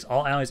 Affects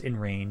all allies in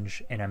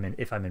range, and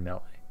if I'm in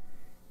melee.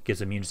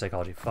 Gives immune to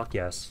psychology. Fuck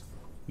yes.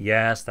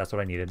 Yes, that's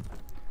what I needed.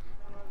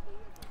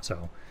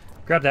 So,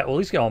 grab that. We'll at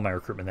least get all my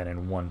recruitment then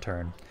in 1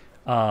 turn.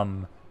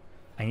 I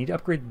need to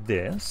upgrade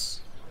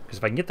this. Because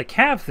if I can get the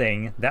cav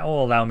thing, that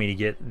will allow me to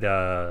get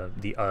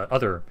the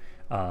other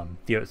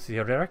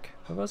Theoderic,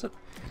 what was it?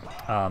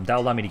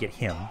 That'll allow me to get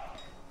him.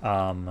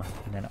 And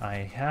then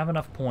I have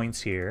enough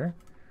points here.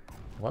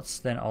 Let's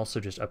then also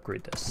just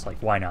upgrade this. Like,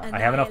 why not? I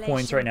have enough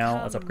points right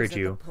now. Let's upgrade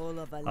you.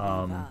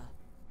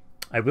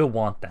 I will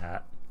want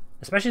that.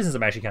 Especially since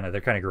I'm actually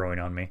they're kind of growing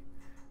on me.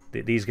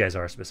 These guys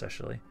are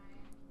especially.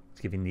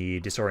 It's giving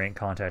the disorient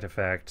contact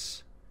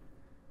effect.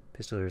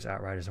 Pistolers,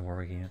 outriders, and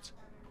warwick units.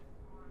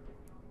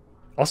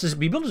 Also, just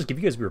be able to just give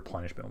you guys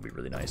replenishment would be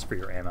really nice for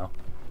your ammo.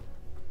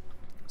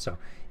 So,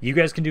 you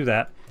guys can do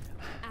that.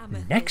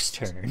 Next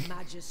turn,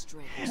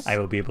 I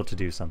will be able to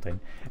do something.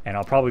 And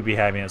I'll probably be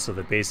having it so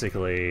that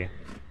basically...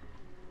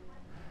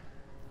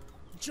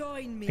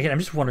 Again, I'm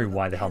just wondering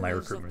why the hell my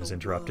recruitment is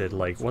interrupted.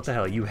 Like, what the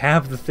hell? You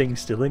have the thing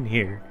still in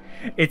here.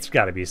 It's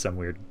got to be some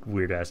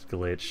weird-ass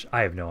glitch.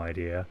 I have no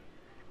idea.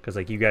 Because,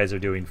 like, you guys are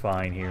doing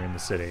fine here in the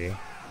city.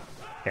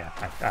 Yeah,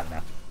 I don't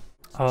know.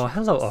 Oh,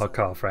 hello,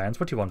 Arkar friends.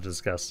 What do you want to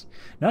discuss?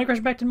 Now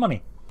aggression back to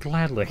money.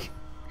 Gladly.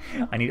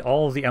 I need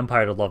all of the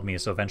Empire to love me,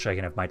 so eventually I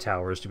can have my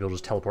towers to be able to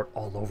just teleport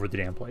all over the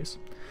damn place.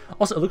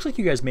 Also, it looks like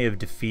you guys may have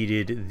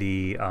defeated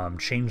the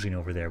Changeling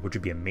over there, which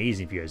would be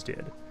amazing if you guys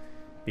did.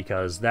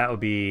 Because that would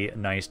be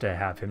nice to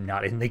have him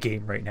not in the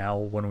game right now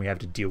when we have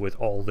to deal with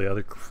all the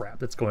other crap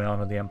that's going on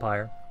in the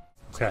Empire.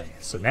 Okay,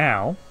 so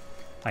now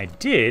I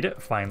did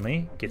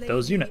finally get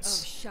those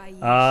units.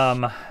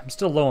 I'm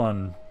still low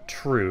on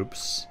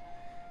troops.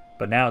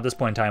 But now at this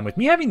point in time, with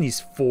me having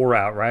these 4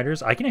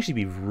 Outriders, I can actually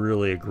be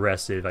really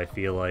aggressive, I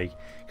feel like,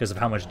 because of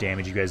how much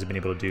damage you guys have been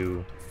able to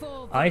do.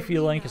 I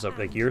feel like, so,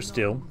 like, you're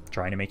still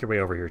trying to make your way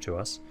over here to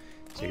us.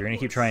 So you're going to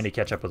keep trying to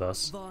catch up with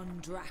us.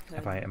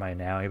 Am I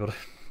now able to...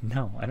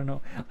 No, I don't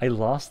know. I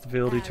lost the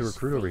ability to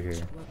recruit over here.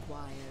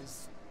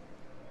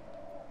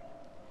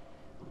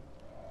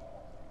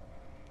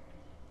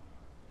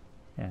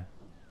 Yeah.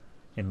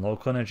 In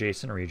local and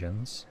adjacent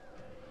regions.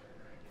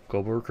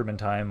 Global recruitment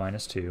time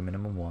 -2,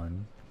 minimum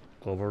 1.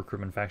 Global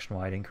recruitment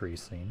faction-wide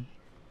increasing.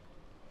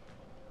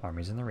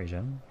 Armies in the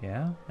region,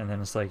 yeah. And then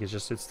it's like,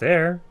 it's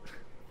there.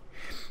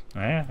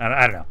 I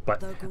don't know,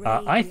 but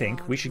I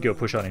think we should go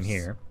push on in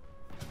here.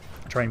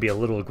 Try and be a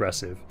little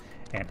aggressive.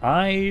 And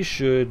I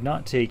should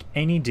not take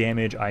any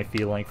damage, I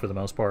feel like, for the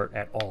most part,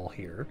 at all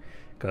here.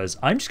 Because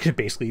I'm just going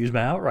to basically use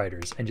my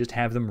Outriders and just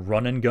have them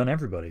run and gun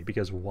everybody,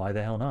 because why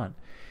the hell not?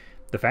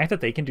 The fact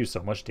that they can do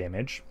so much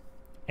damage,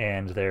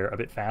 and they're a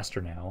bit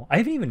faster now. I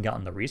haven't even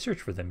gotten the research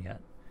for them yet.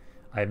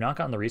 I have not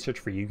gotten the research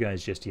for you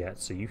guys just yet,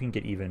 so you can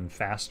get even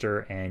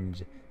faster,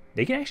 and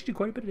they can actually do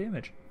quite a bit of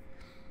damage.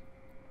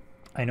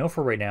 I know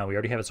for right now, we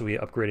already have it, so we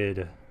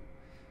upgraded...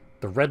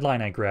 The red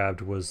line I grabbed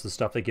was the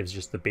stuff that gives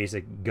just the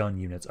basic gun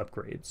units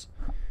upgrades.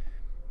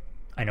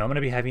 I know I'm going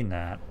to be having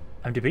that.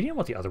 I'm debating on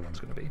what the other one's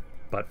going to be,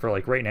 but for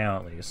like right now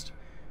at least,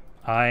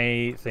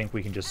 I think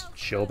we can just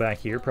chill back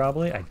here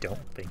probably. I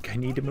don't think I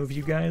need to move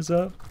you guys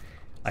up.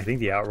 I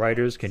think the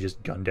Outriders can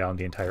just gun down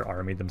the entire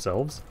army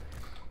themselves.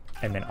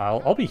 And then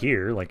I'll be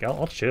here, like,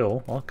 I'll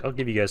chill. I'll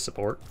give you guys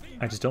support.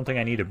 I just don't think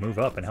I need to move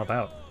up and help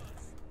out.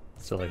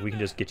 So, like, we can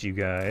just get you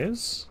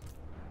guys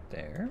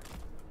there,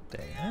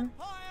 and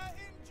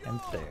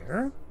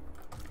there.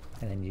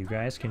 And then you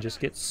guys can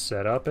just get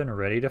set up and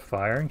ready to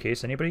fire in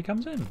case anybody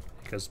comes in.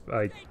 Because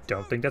I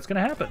don't think that's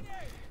going to happen.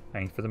 I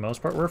think for the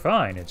most part we're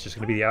fine. It's just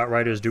going to be the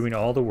Outriders doing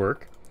all the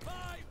work.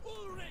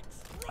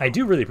 I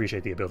do really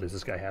appreciate the abilities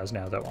this guy has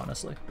now, though,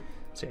 honestly.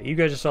 So yeah, you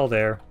guys are just all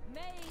there.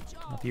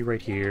 I'll be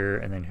right here,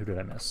 and then who did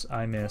I miss?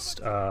 I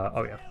missed,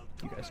 oh yeah,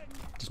 you guys.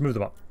 Just move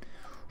them up.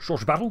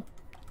 Short battle,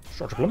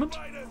 short deployment,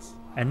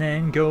 and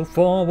then go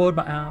forward,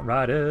 my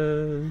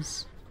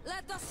Outriders.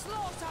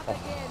 Oh,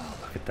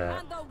 look at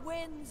that.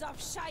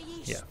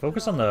 Yeah,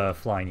 focus on the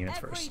flying units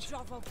first.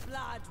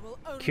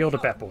 Kill the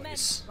Bat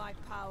Boys.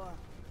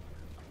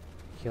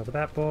 Kill the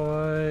Bat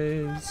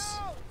Boys.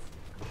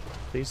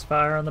 Please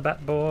fire on the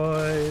Bat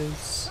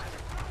Boys.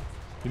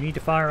 You need to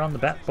fire on the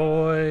Bat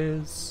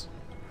Boys.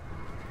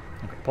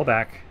 Okay, pull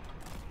back.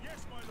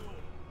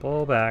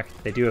 Pull back.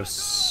 They do have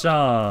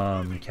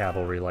some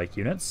cavalry-like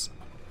units.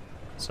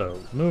 So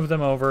move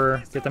them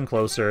over, get them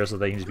closer so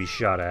they can just be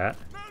shot at.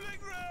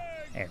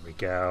 There we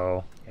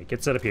go. Yeah,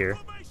 get set up here.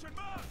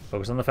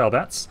 Focus on the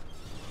Felbats.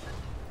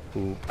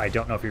 Ooh, I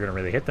don't know if you're going to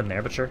really hit them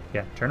there, but sure.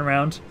 Yeah, turn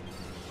around.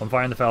 I'm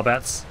firing the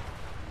Felbats.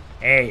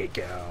 There you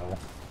go.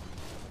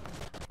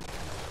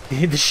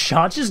 The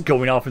shot just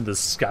going off in the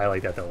sky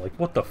like that, though. Like,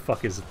 what the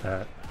fuck is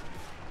that?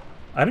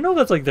 I don't know if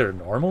that's like their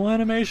normal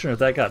animation or if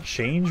that got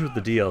changed with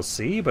the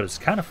DLC, but it's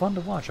kind of fun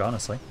to watch,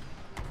 honestly.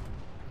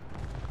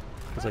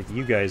 It's like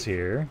you guys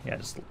here. Yeah,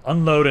 just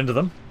unload into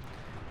them.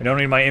 We don't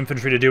need my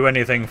infantry to do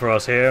anything for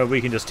us here.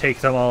 We can just take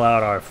them all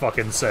out our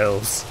fucking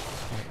selves.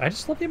 I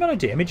just love the amount of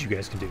damage you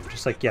guys can do.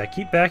 Just like, yeah,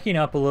 keep backing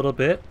up a little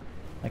bit.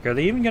 Like, are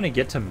they even going to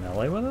get to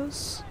melee with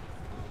us?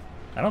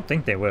 I don't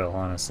think they will,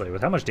 honestly.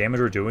 With how much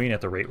damage we're doing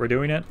at the rate we're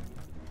doing it.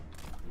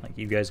 Like,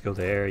 you guys go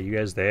there, you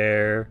guys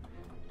there.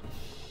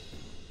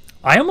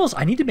 I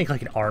need to make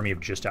like an army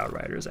of just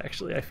Outriders,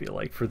 actually, I feel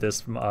like, for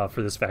this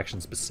faction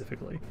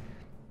specifically.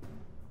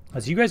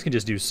 As you guys can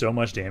just do so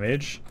much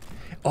damage.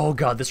 Oh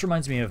god, this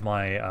reminds me of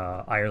my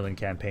Ireland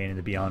campaign in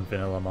the Beyond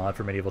Vanilla mod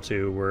for Medieval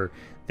 2, where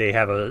they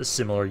have a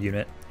similar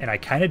unit, and I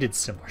kind of did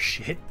similar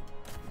shit.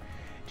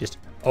 Just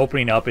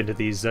opening up into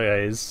these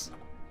guys,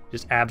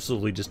 just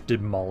absolutely just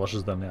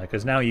demolishes them,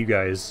 because now you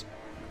guys,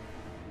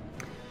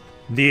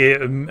 the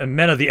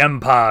men of the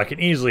Empire, can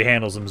easily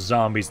handle some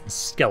zombies and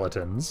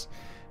skeletons.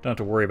 Don't have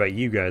to worry about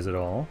you guys at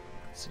all.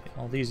 Let's see,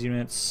 all these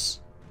units,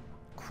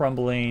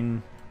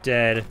 crumbling,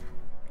 dead,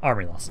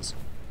 army losses.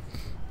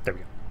 There we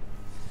go.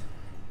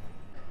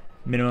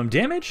 Minimum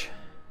damage,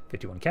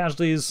 51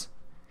 casualties.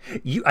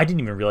 I didn't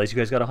even realize you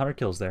guys got 100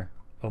 kills there.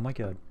 Oh my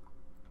god.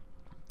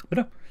 But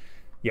no.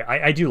 Yeah,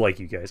 I do like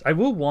you guys. I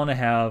will want to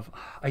have...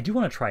 I do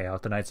want to try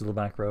out the Knights of the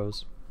Black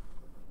Rose.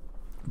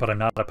 But I'm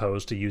not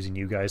opposed to using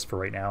you guys for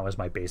right now as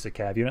my basic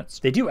cav units.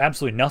 They do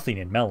absolutely nothing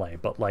in melee,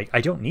 but like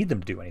I don't need them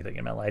to do anything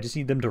in melee. I just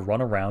need them to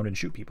run around and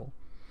shoot people.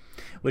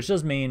 Which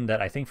does mean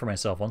that I think for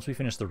myself, once we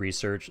finish the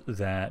research,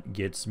 that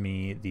gets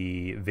me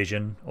the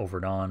vision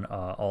over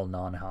all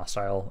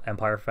non-hostile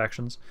Empire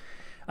factions.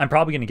 I'm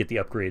probably going to get the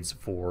upgrades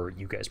for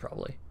you guys,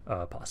 probably,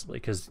 possibly,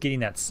 because getting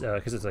that,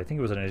 because I think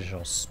it was an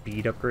additional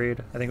speed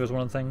upgrade. I think it was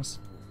one of the things.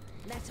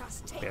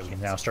 Yeah, we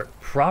can now start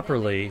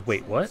properly.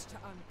 Wait, what?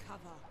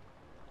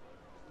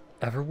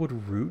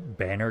 Everwood Root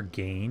banner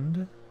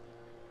gained.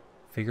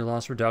 Figure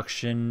loss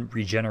reduction,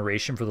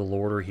 regeneration for the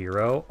Lord or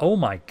Hero. Oh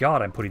my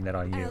god, I'm putting that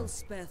on you.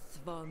 Elspeth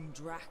von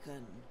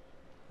Draken.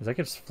 That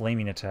gives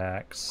flaming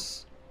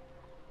attacks.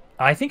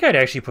 I think I'd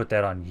actually put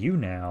that on you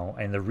now,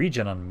 and the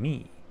regen on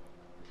me.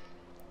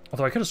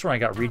 Although I could have sworn I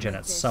got regen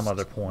at some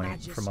other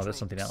point from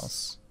something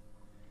else.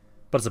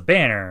 But it's a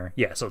banner.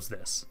 Yeah, so it's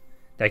this.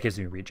 That gives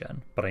me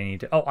regen. But I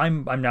need to... Oh,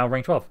 I'm now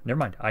rank 12. Never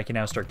mind. I can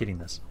now start getting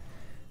this.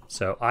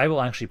 So I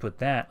will actually put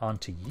that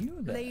onto you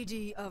then.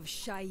 Lady of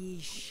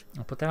Shaiish.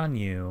 I'll put that on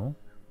you.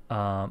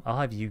 I'll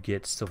have you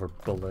get silver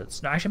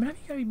bullets. No, actually, I'm gonna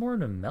have you gotta be more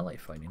into melee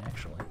fighting,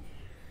 actually.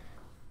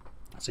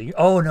 So you...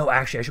 Oh, no,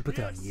 actually, I should put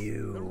that on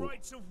you. The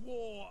rites of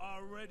war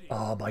are ready.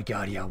 Oh my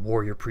god, yeah.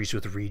 Warrior Priest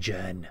with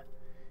regen.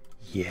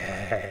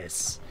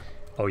 Yes.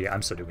 Oh yeah,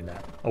 I'm still doing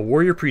that. A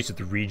Warrior Priest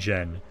with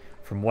regen.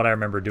 From what I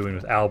remember doing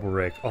with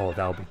Alberic. Oh,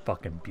 that'll be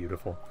fucking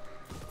beautiful.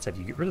 Let's have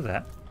you get rid of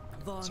that.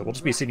 So we'll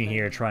just be sitting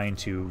here trying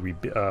to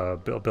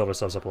build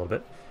ourselves up a little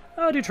bit.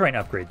 I do try and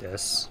upgrade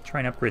this.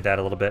 Try and upgrade that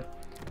a little bit.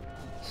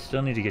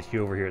 Still need to get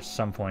you over here at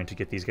some point to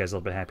get these guys a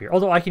little bit happier.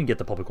 Although I can get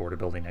the public order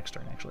building next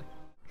turn, actually.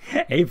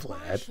 Hey,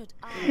 Vlad.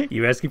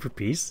 You asking for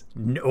peace?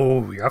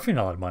 No, you're offering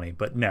a lot of money,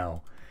 but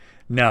no.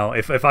 No,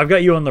 if I've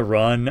got you on the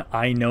run,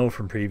 I know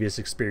from previous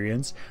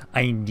experience,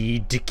 I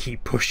need to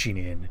keep pushing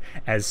in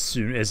as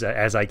soon as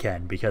I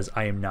can, because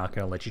I am not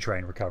going to let you try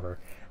and recover.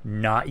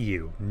 Not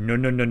you. No,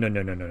 no, no, no,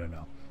 no, no, no, no,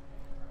 no.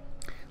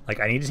 Like,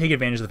 I need to take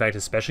advantage of the fact,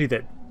 especially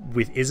that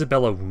with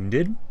Isabella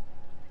wounded,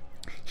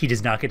 he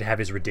does not get to have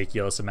his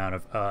ridiculous amount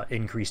of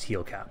increased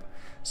heal cap.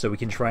 So we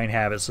can try and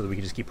have it so that we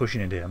can just keep pushing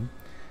into him.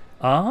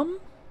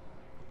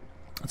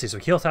 Let's see, so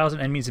kill 1,000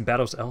 enemies in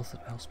battles with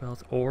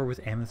Elspeth or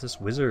with Amethyst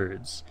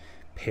Wizards.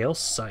 Pale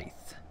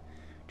Scythe.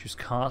 Choose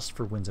cost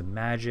for Winds of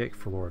Magic,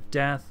 for Lore of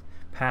Death,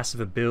 passive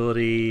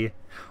ability.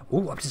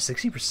 Ooh, up to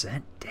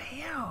 60%.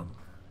 Damn.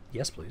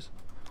 Yes, please.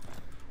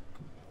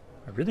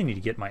 I really need to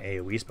get my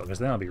AoE spell, because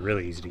then it'll be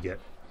really easy to get.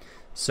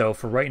 So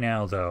for right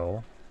now,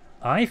 though,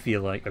 I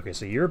feel like... Okay,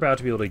 so you're about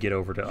to be able to get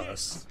over to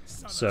us.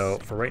 So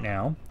for right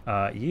now,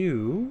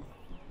 you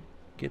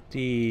get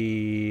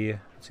the...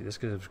 Let's see, this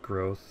gives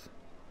growth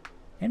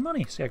and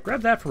money. So yeah,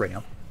 grab that for right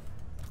now.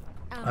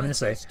 I'm going to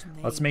say,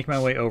 let's make my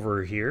way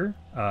over here.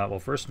 Well,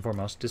 first and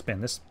foremost,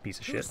 disband this piece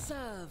of shit.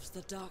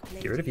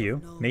 Get rid of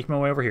you. Make my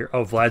way over here.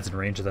 Oh, Vlad's in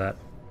range of that.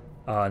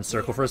 And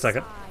circle for a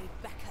second.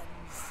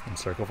 And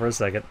circle for a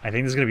second. I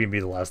think this is going to be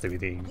the last thing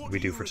we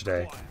do for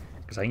today.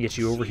 Because I can get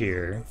you over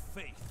here.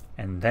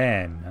 And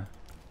then,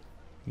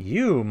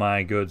 you,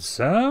 my good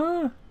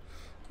sir,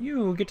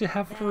 you get to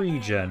have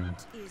regen.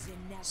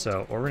 So,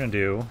 what we're going to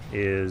do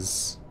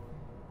is,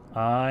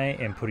 I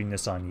am putting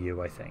this on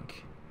you, I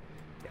think.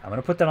 I'm going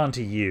to put that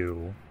onto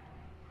you,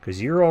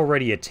 because you're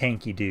already a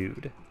tanky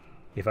dude.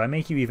 If I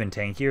make you even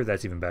tankier,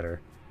 that's even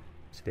better.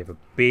 So they have a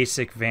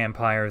basic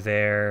vampire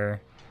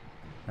there.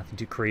 Nothing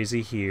too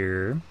crazy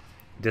here.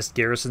 This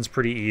garrison's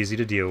pretty easy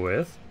to deal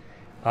with.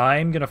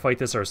 I'm going to fight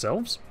this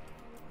ourselves,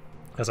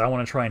 because I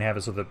want to try and have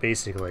it so that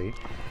basically...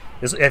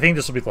 I think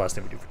this will be the last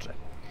thing we do for today.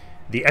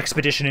 The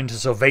expedition into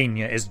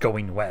Sylvania is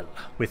going well,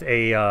 with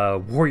a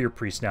warrior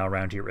priest now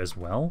around here as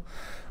well.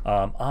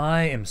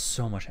 I am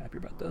so much happier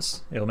about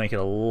this. It'll make it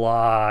a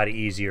lot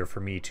easier for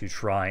me to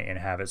try and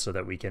have it so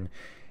that we can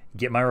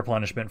get my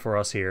replenishment for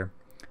us here.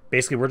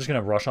 Basically, we're just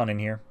going to rush on in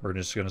here. We're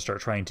just going to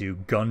start trying to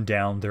gun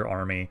down their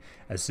army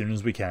as soon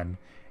as we can.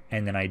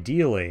 And then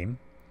ideally,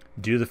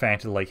 due to the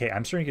fact that, like, hey,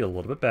 I'm starting to get a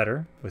little bit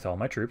better with all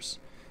my troops,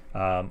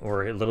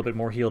 or a little bit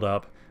more healed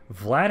up.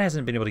 Vlad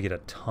hasn't been able to get a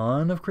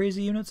ton of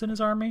crazy units in his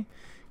army.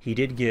 He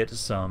did get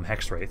some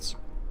hex wraiths,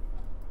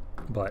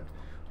 but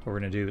what we're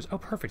going to do is... Oh,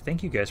 perfect.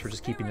 Thank you guys for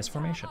just keeping this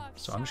formation.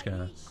 So I'm just going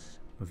to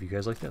move you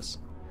guys like this.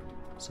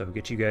 So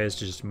get you guys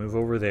to just move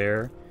over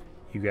there.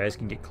 You guys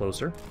can get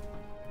closer.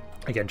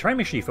 Again, try and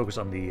make sure you focus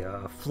on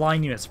the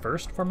flying units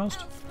first,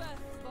 foremost.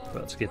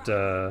 But let's get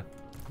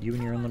you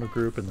in your own little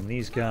group, and then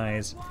these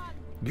guys.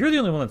 You're the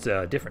only one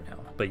that's different now,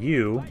 but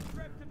you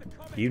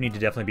need to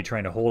definitely be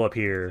trying to hold up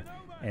here.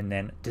 And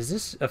then, does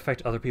this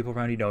affect other people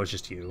around you? No, it's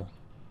just you.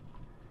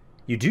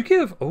 You do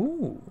give,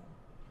 oh,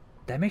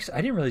 that makes, I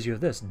didn't realize you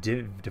have this,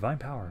 divine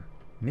power.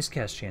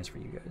 Miscast chance for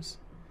you guys.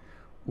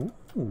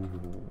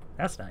 Ooh,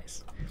 that's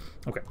nice.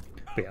 Okay,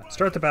 but yeah,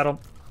 start the battle,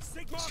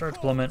 start the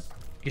plummet,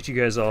 get you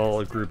guys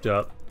all grouped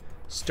up,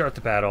 start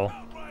the battle.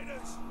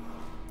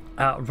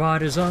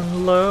 Outriders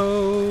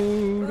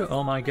unload,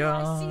 oh my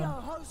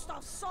god.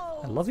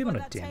 I love the amount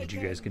of damage you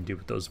guys can do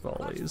with those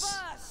volleys.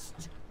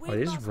 Oh,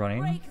 they're just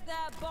running?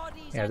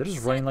 Yeah, they're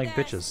just running like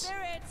bitches.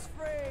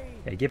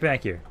 Yeah, get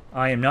back here.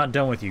 I am not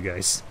done with you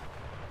guys.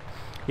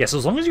 Yeah, so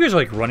as long as you guys are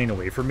like running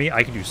away from me,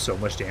 I can do so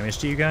much damage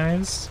to you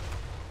guys.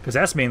 Because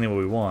that's mainly what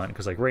we want.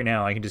 Because like right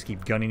now, I can just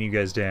keep gunning you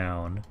guys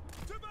down.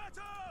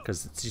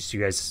 Because it's just you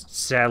guys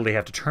sadly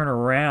have to turn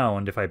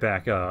around if I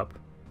back up.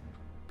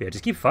 But yeah,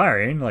 just keep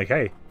firing. Like,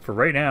 hey, for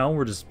right now,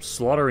 we're just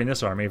slaughtering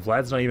this army.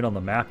 Vlad's not even on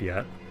the map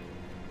yet.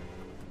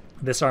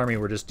 This army,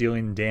 we're just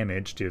dealing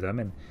damage to them.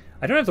 And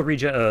I don't have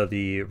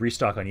the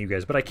restock on you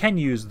guys, but I can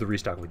use the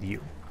restock with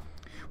you.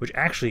 Which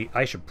actually,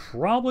 I should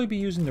probably be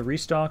using the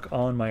restock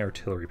on my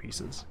artillery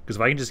pieces. Because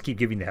if I can just keep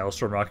giving the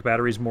Hellstorm rocket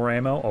batteries more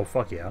ammo, oh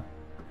fuck yeah.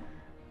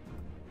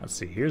 Let's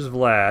see, here's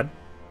Vlad.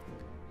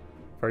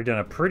 I've already done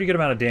a pretty good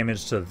amount of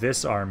damage to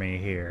this army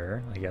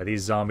here. Like, yeah,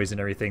 these zombies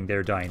and everything,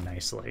 they're dying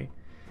nicely.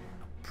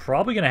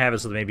 Probably going to have it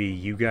so that maybe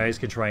you guys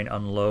can try and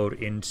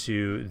unload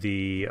into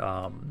the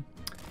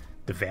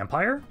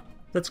vampire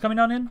that's coming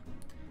on in.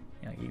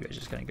 Yeah, you guys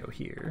just going to go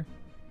here.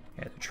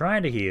 Yeah, they're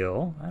trying to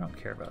heal. I don't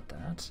care about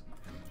that.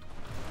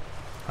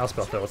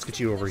 Elspeth, though, let's get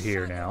you over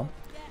here now.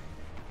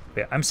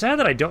 Yeah, I'm sad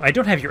that I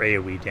don't have your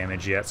AoE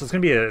damage yet, so it's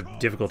going to be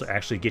difficult to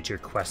actually get your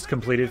quest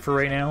completed for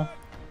right now.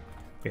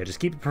 Yeah, just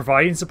keep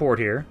providing support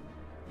here,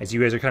 as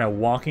you guys are kind of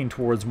walking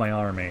towards my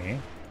army.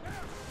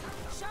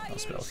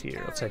 Elspeth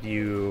here, let's have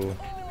you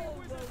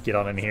get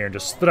on in here and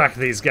just struck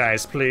these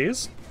guys,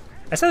 please.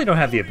 I sadly don't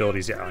have the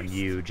abilities yet on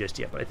you just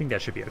yet, but I think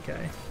that should be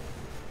okay.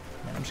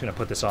 And I'm just going to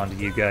put this on to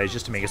you guys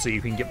just to make it so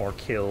you can get more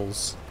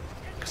kills.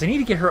 Because I need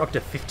to get her up to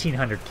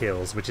 1,500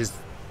 kills, which is...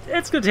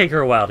 it's going to take her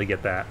a while to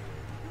get that.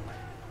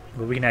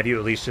 But we can have you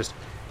at least just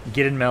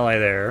get in melee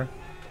there.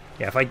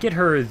 Yeah, if I get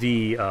her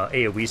the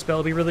AoE spell,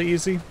 it'll be really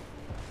easy.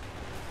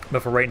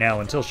 But for right now,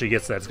 until she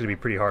gets that, it's going to be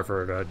pretty hard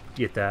for her to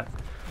get that.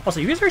 Also,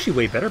 you guys are actually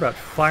way better about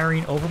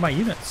firing over my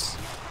units.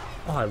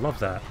 Oh, I love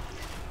that.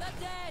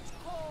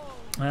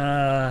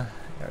 Yeah,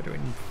 we're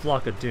doing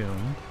Flock of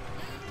Doom.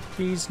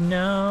 Please,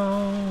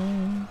 no.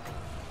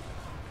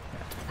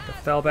 Yeah, the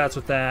Fell Bats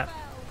with that.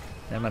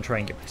 And I'm going to try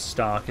and get my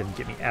stock and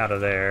get me out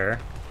of there.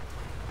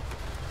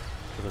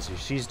 Let's see,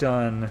 she's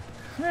done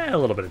a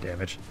little bit of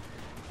damage.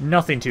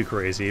 Nothing too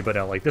crazy, but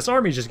no, like, this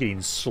army's just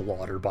getting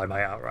slaughtered by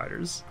my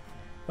Outriders.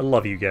 I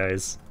love you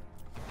guys.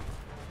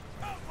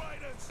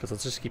 Because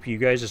let's just keep you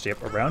guys just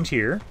around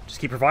here. Just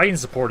keep providing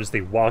support as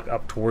they walk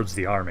up towards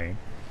the army.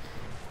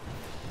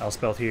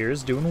 Elspeth here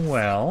is doing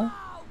well.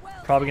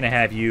 Probably going to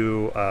have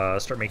you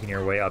start making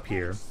your way up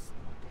here.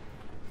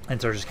 And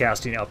start just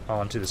casting up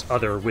onto this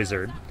other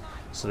wizard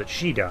so that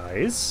she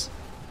dies.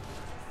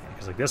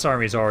 Because like this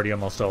army is already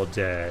almost all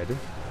dead.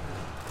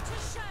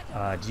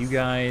 Do you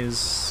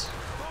guys...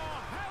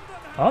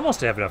 almost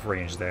have enough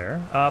range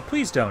there.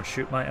 Please don't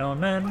shoot my own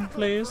men,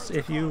 please,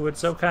 if you would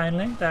so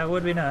kindly. That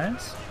would be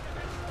nice.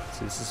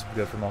 So this is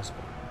good for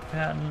multiple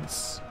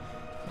patents.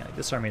 Yeah,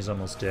 this army is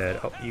almost dead.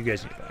 Oh, you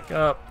guys need to back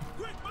up.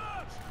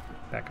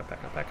 Back up,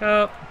 back up, back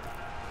up.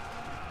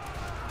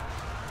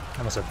 I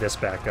almost have this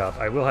back up.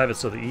 I will have it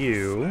so that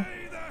you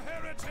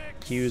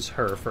accuse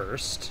her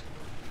first.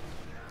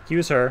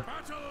 Accuse her,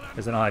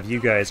 because then I'll have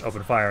you guys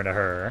open fire into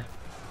her.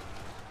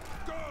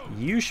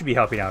 You should be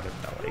helping out in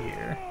melee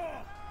here.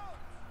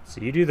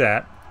 So you do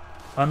that.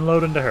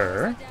 Unload into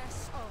her.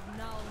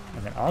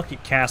 And then I'll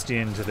keep casting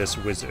into this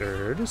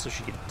wizard so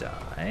she can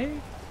die.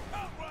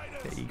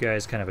 Okay, you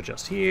guys kind of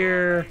adjust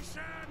here.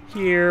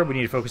 Here, we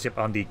need to focus up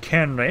on the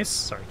Cairn race.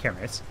 Sorry, Cairn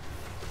race.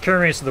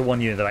 Cairn race is the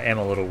one unit that I am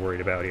a little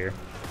worried about here.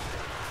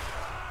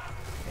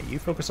 Okay, you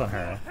focus on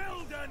her.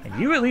 And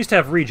you at least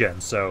have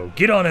regen, so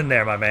get on in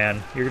there, my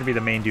man. You're going to be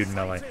the main dude in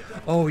melee.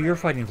 Oh, you're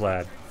fighting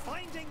Vlad.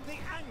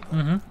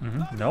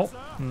 Nope.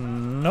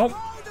 Nope.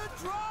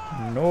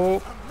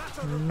 Nope.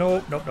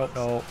 Nope, nope, nope,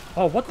 nope.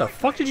 Oh, what the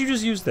fuck did you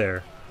just use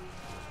there?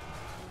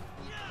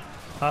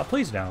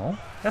 Please no.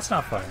 That's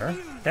not fair.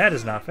 That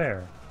is not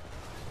fair.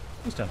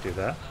 Please don't do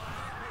that.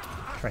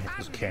 Try and hit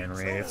those cannon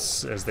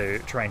rates as they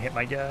try and hit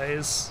my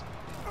guys.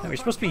 Now, you're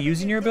supposed to be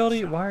using your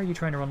ability? Why are you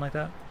trying to run like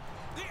that?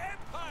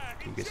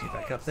 Okay, you guys need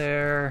back up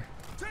there.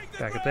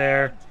 Back up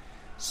there.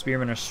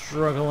 Spearmen are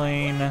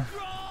struggling. Let's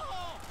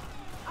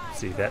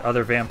see, that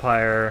other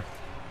vampire.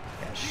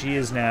 Yeah, she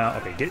is now...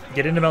 okay,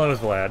 get into melee with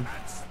Vlad.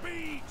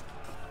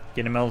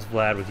 Get into melee with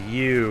Vlad with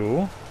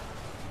you.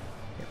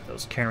 Yeah,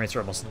 those cannon rates are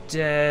almost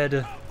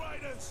dead.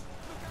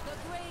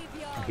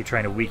 Okay, keep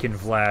trying to weaken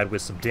Vlad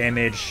with some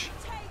damage.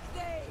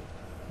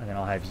 And then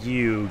I'll have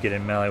you get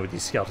in melee with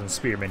these skeleton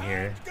spearmen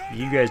here.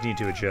 You guys need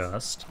to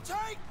adjust.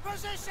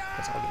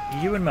 Guess I'll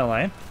get you in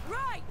melee.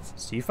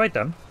 So you fight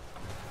them.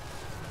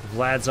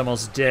 Vlad's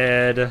almost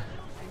dead.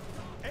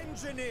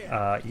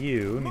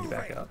 You need to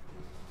back up.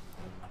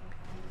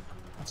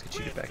 Let's get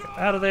you to back up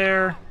out of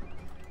there.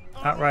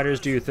 Outriders,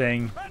 do your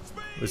thing.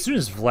 As soon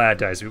as Vlad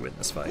dies, we win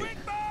this fight.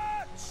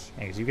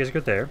 Because you guys are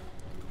good there.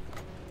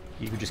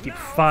 You can just keep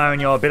firing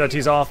your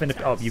abilities off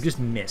into... Oh, you just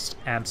missed.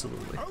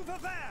 Absolutely.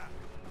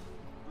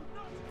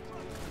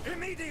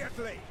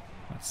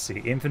 Let's see.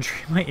 Infantry.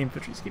 My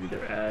infantry's getting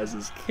their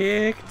asses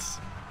kicked.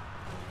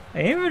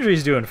 My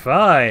infantry's doing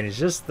fine. It's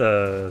just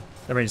the...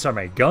 I mean, sorry,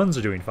 my guns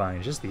are doing fine.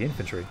 It's just the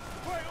infantry.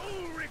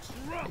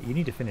 You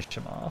need to finish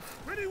him off.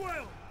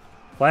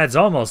 Vlad's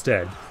almost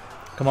dead.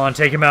 Come on,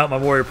 take him out, my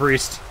warrior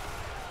priest.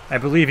 I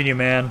believe in you,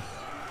 man.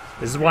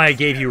 This is why I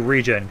gave you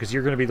regen, because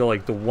you're going to be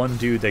the one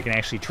dude that can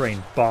actually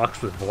train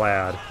box with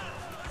Vlad.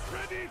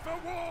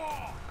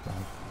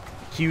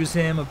 Accuse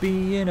him of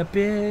being a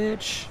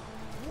bitch.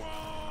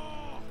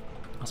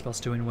 Elspeth's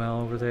doing well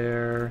over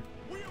there.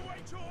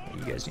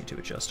 You guys need to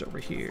adjust over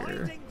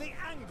here.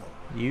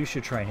 You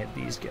should try and hit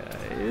these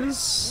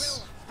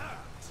guys.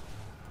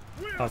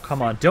 Oh,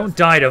 come on. Don't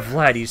die to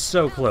Vlad. He's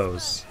so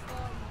close.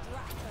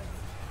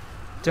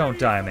 Don't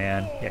die,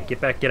 man. Yeah,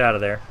 get out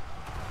of there.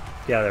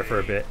 Get out of there for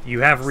a bit.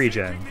 You have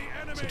regen,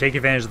 so take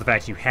advantage of the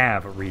fact you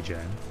have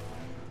regen.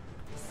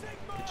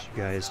 Get you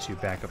guys to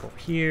back up over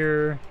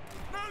here.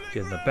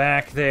 Get in the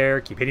back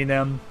there. Keep hitting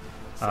them.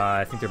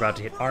 I think they're about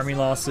to hit army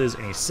losses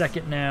any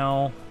second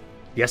now.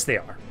 Yes, they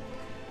are.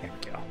 There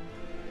we go.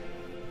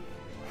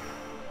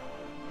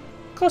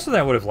 Closer than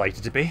I would have liked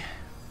it to be.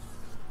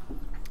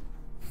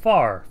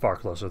 Far, far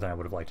closer than I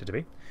would have liked it to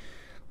be.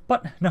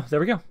 But, no, there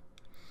we go.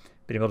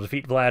 Been able to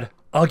defeat Vlad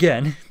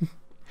again.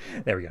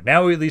 There we go.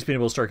 Now we've at least been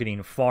able to start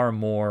getting far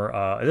more...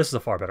 this is a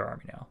far better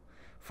army now.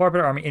 Far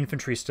better army.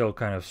 Infantry still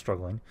kind of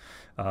struggling.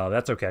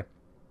 That's okay.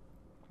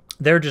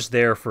 They're just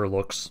there for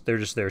looks. They're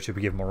just there to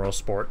give moral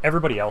support.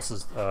 Everybody else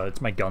is...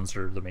 it's my guns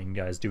that are the main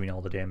guys doing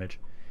all the damage.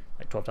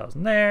 Like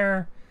 12,000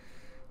 there.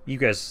 You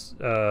guys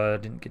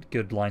didn't get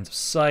good lines of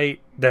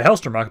sight. The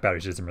Hellstorm Rocket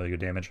Batteries did some really good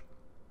damage.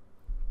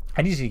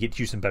 I need to get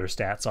you some better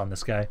stats on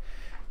this guy.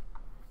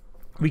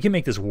 We can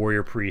make this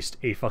warrior priest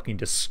a fucking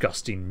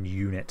disgusting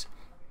unit.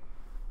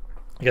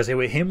 Because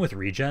with him with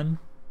regen,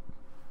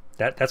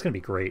 that's going to be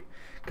great.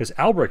 Because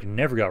Albrecht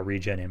never got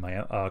regen in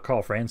my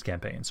Karl Franz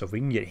campaign. So if we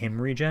can get him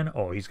regen,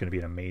 oh, he's going to be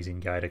an amazing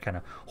guy to kind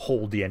of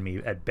hold the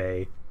enemy at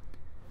bay.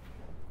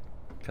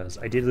 Because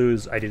I did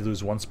lose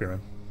one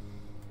spearman.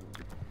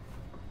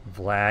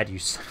 Vlad, you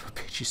son of a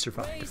bitch, you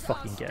survived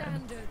fucking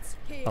again.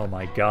 Oh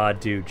my god,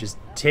 dude, just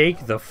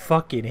take the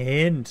fucking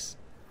hint.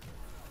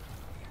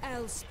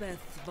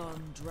 Elspeth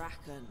von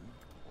Draken.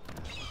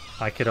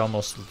 I could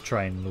almost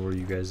try and lure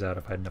you guys out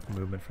if I had enough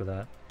movement for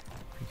that.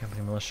 Free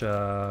Company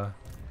Militia.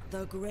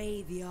 The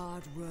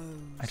Graveyard Rose.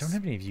 I don't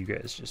have any of you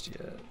guys just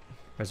yet.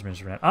 Reservations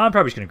for now. I'm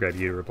probably just going to grab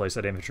you to replace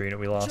that infantry unit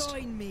we lost.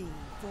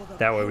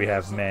 That way we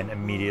have men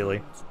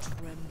immediately.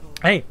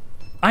 Hey,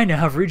 I now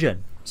have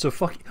regen. So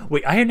fuck.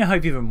 Wait, I now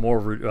have even more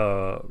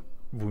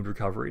wound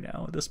recovery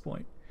now at this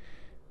point.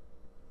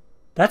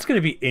 That's going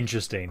to be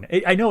interesting.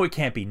 I know it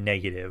can't be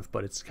negative,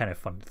 but it's kind of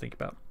fun to think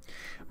about.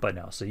 But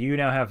no, so you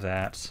now have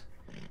that.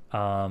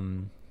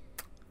 I'm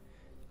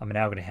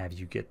now going to have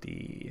you get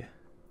the,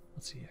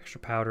 let's see, extra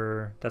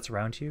powder. That's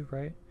around you,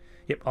 right?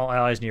 Yep, all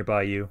allies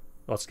nearby you.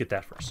 Let's get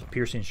that first. So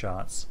piercing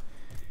shots.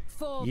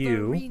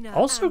 You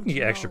also can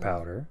get extra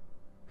powder.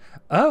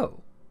 Oh.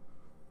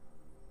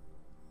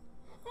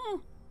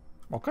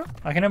 Okay,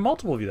 I can have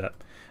multiple of you that.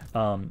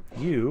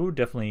 You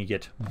definitely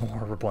get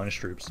more replenished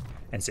troops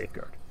and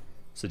safeguard.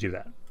 So do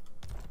that.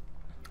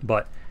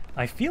 But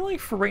I feel like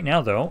for right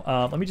now, though,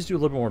 let me just do a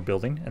little bit more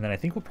building, and then I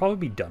think we'll probably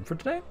be done for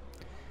today.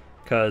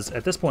 Because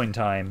at this point in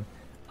time,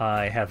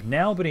 I have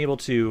now been able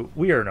to...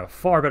 We are in a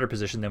far better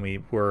position than we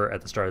were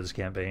at the start of this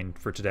campaign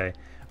for today.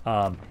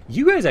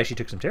 You guys actually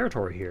took some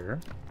territory here.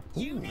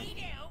 Ooh.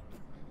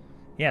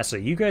 Yeah, so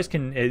you guys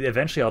can...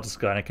 Eventually, I'll just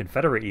kind of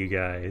confederate you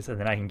guys, and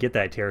then I can get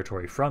that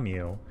territory from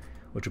you,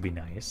 which would be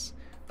nice.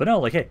 But no,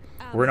 like, hey,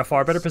 we're in a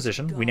far better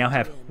position. We now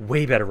have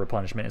way better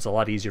replenishment. It's a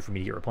lot easier for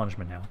me to get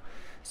replenishment now.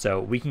 So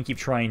we can keep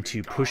trying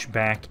to push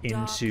back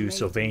into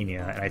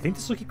Sylvania, and I think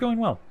this will keep going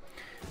well.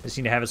 I just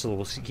need to have it so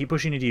we'll keep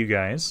pushing into you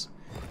guys.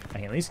 I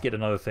can at least get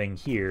another thing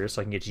here,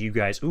 so I can get to you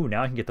guys. Ooh,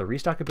 now I can get the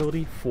restock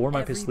ability for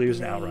my Pistoliers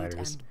and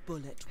Outriders.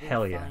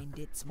 Hell yeah.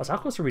 Also, how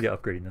close are we to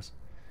upgrading this?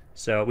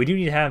 So we do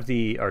need to have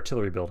the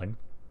artillery building.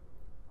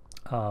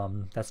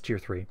 That's tier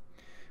 3,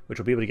 which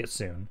we'll be able to get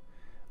soon.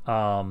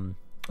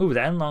 Ooh,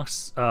 that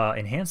unlocks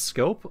enhanced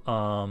scope,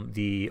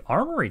 the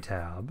armory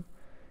tab,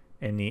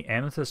 and the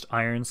Amethyst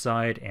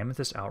Ironside,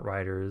 Amethyst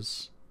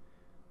Outriders.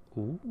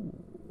 Ooh,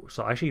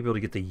 so I should be able to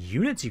get the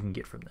units you can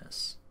get from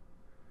this.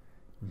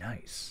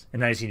 Nice.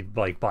 And then I just need to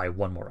like buy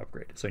one more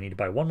upgrade. So I need to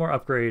buy one more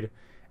upgrade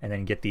and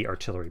then get the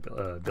artillery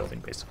building,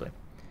 basically.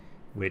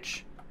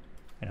 Which,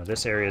 I know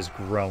this area is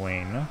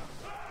growing.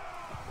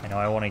 I know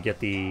I want to get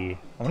the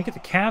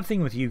cav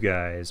thing with you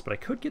guys, but I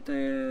could get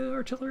the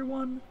artillery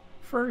one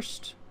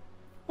first.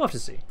 We'll have to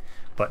see.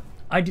 But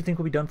I do think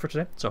we'll be done for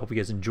today, so I hope you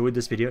guys enjoyed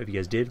this video. If you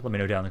guys did, let me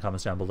know down in the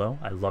comments down below.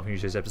 I love hearing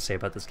what you guys have to say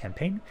about this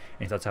campaign.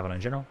 Any thoughts you have on it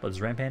in general. But this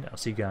is Rampaned. I'll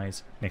see you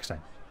guys next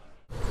time.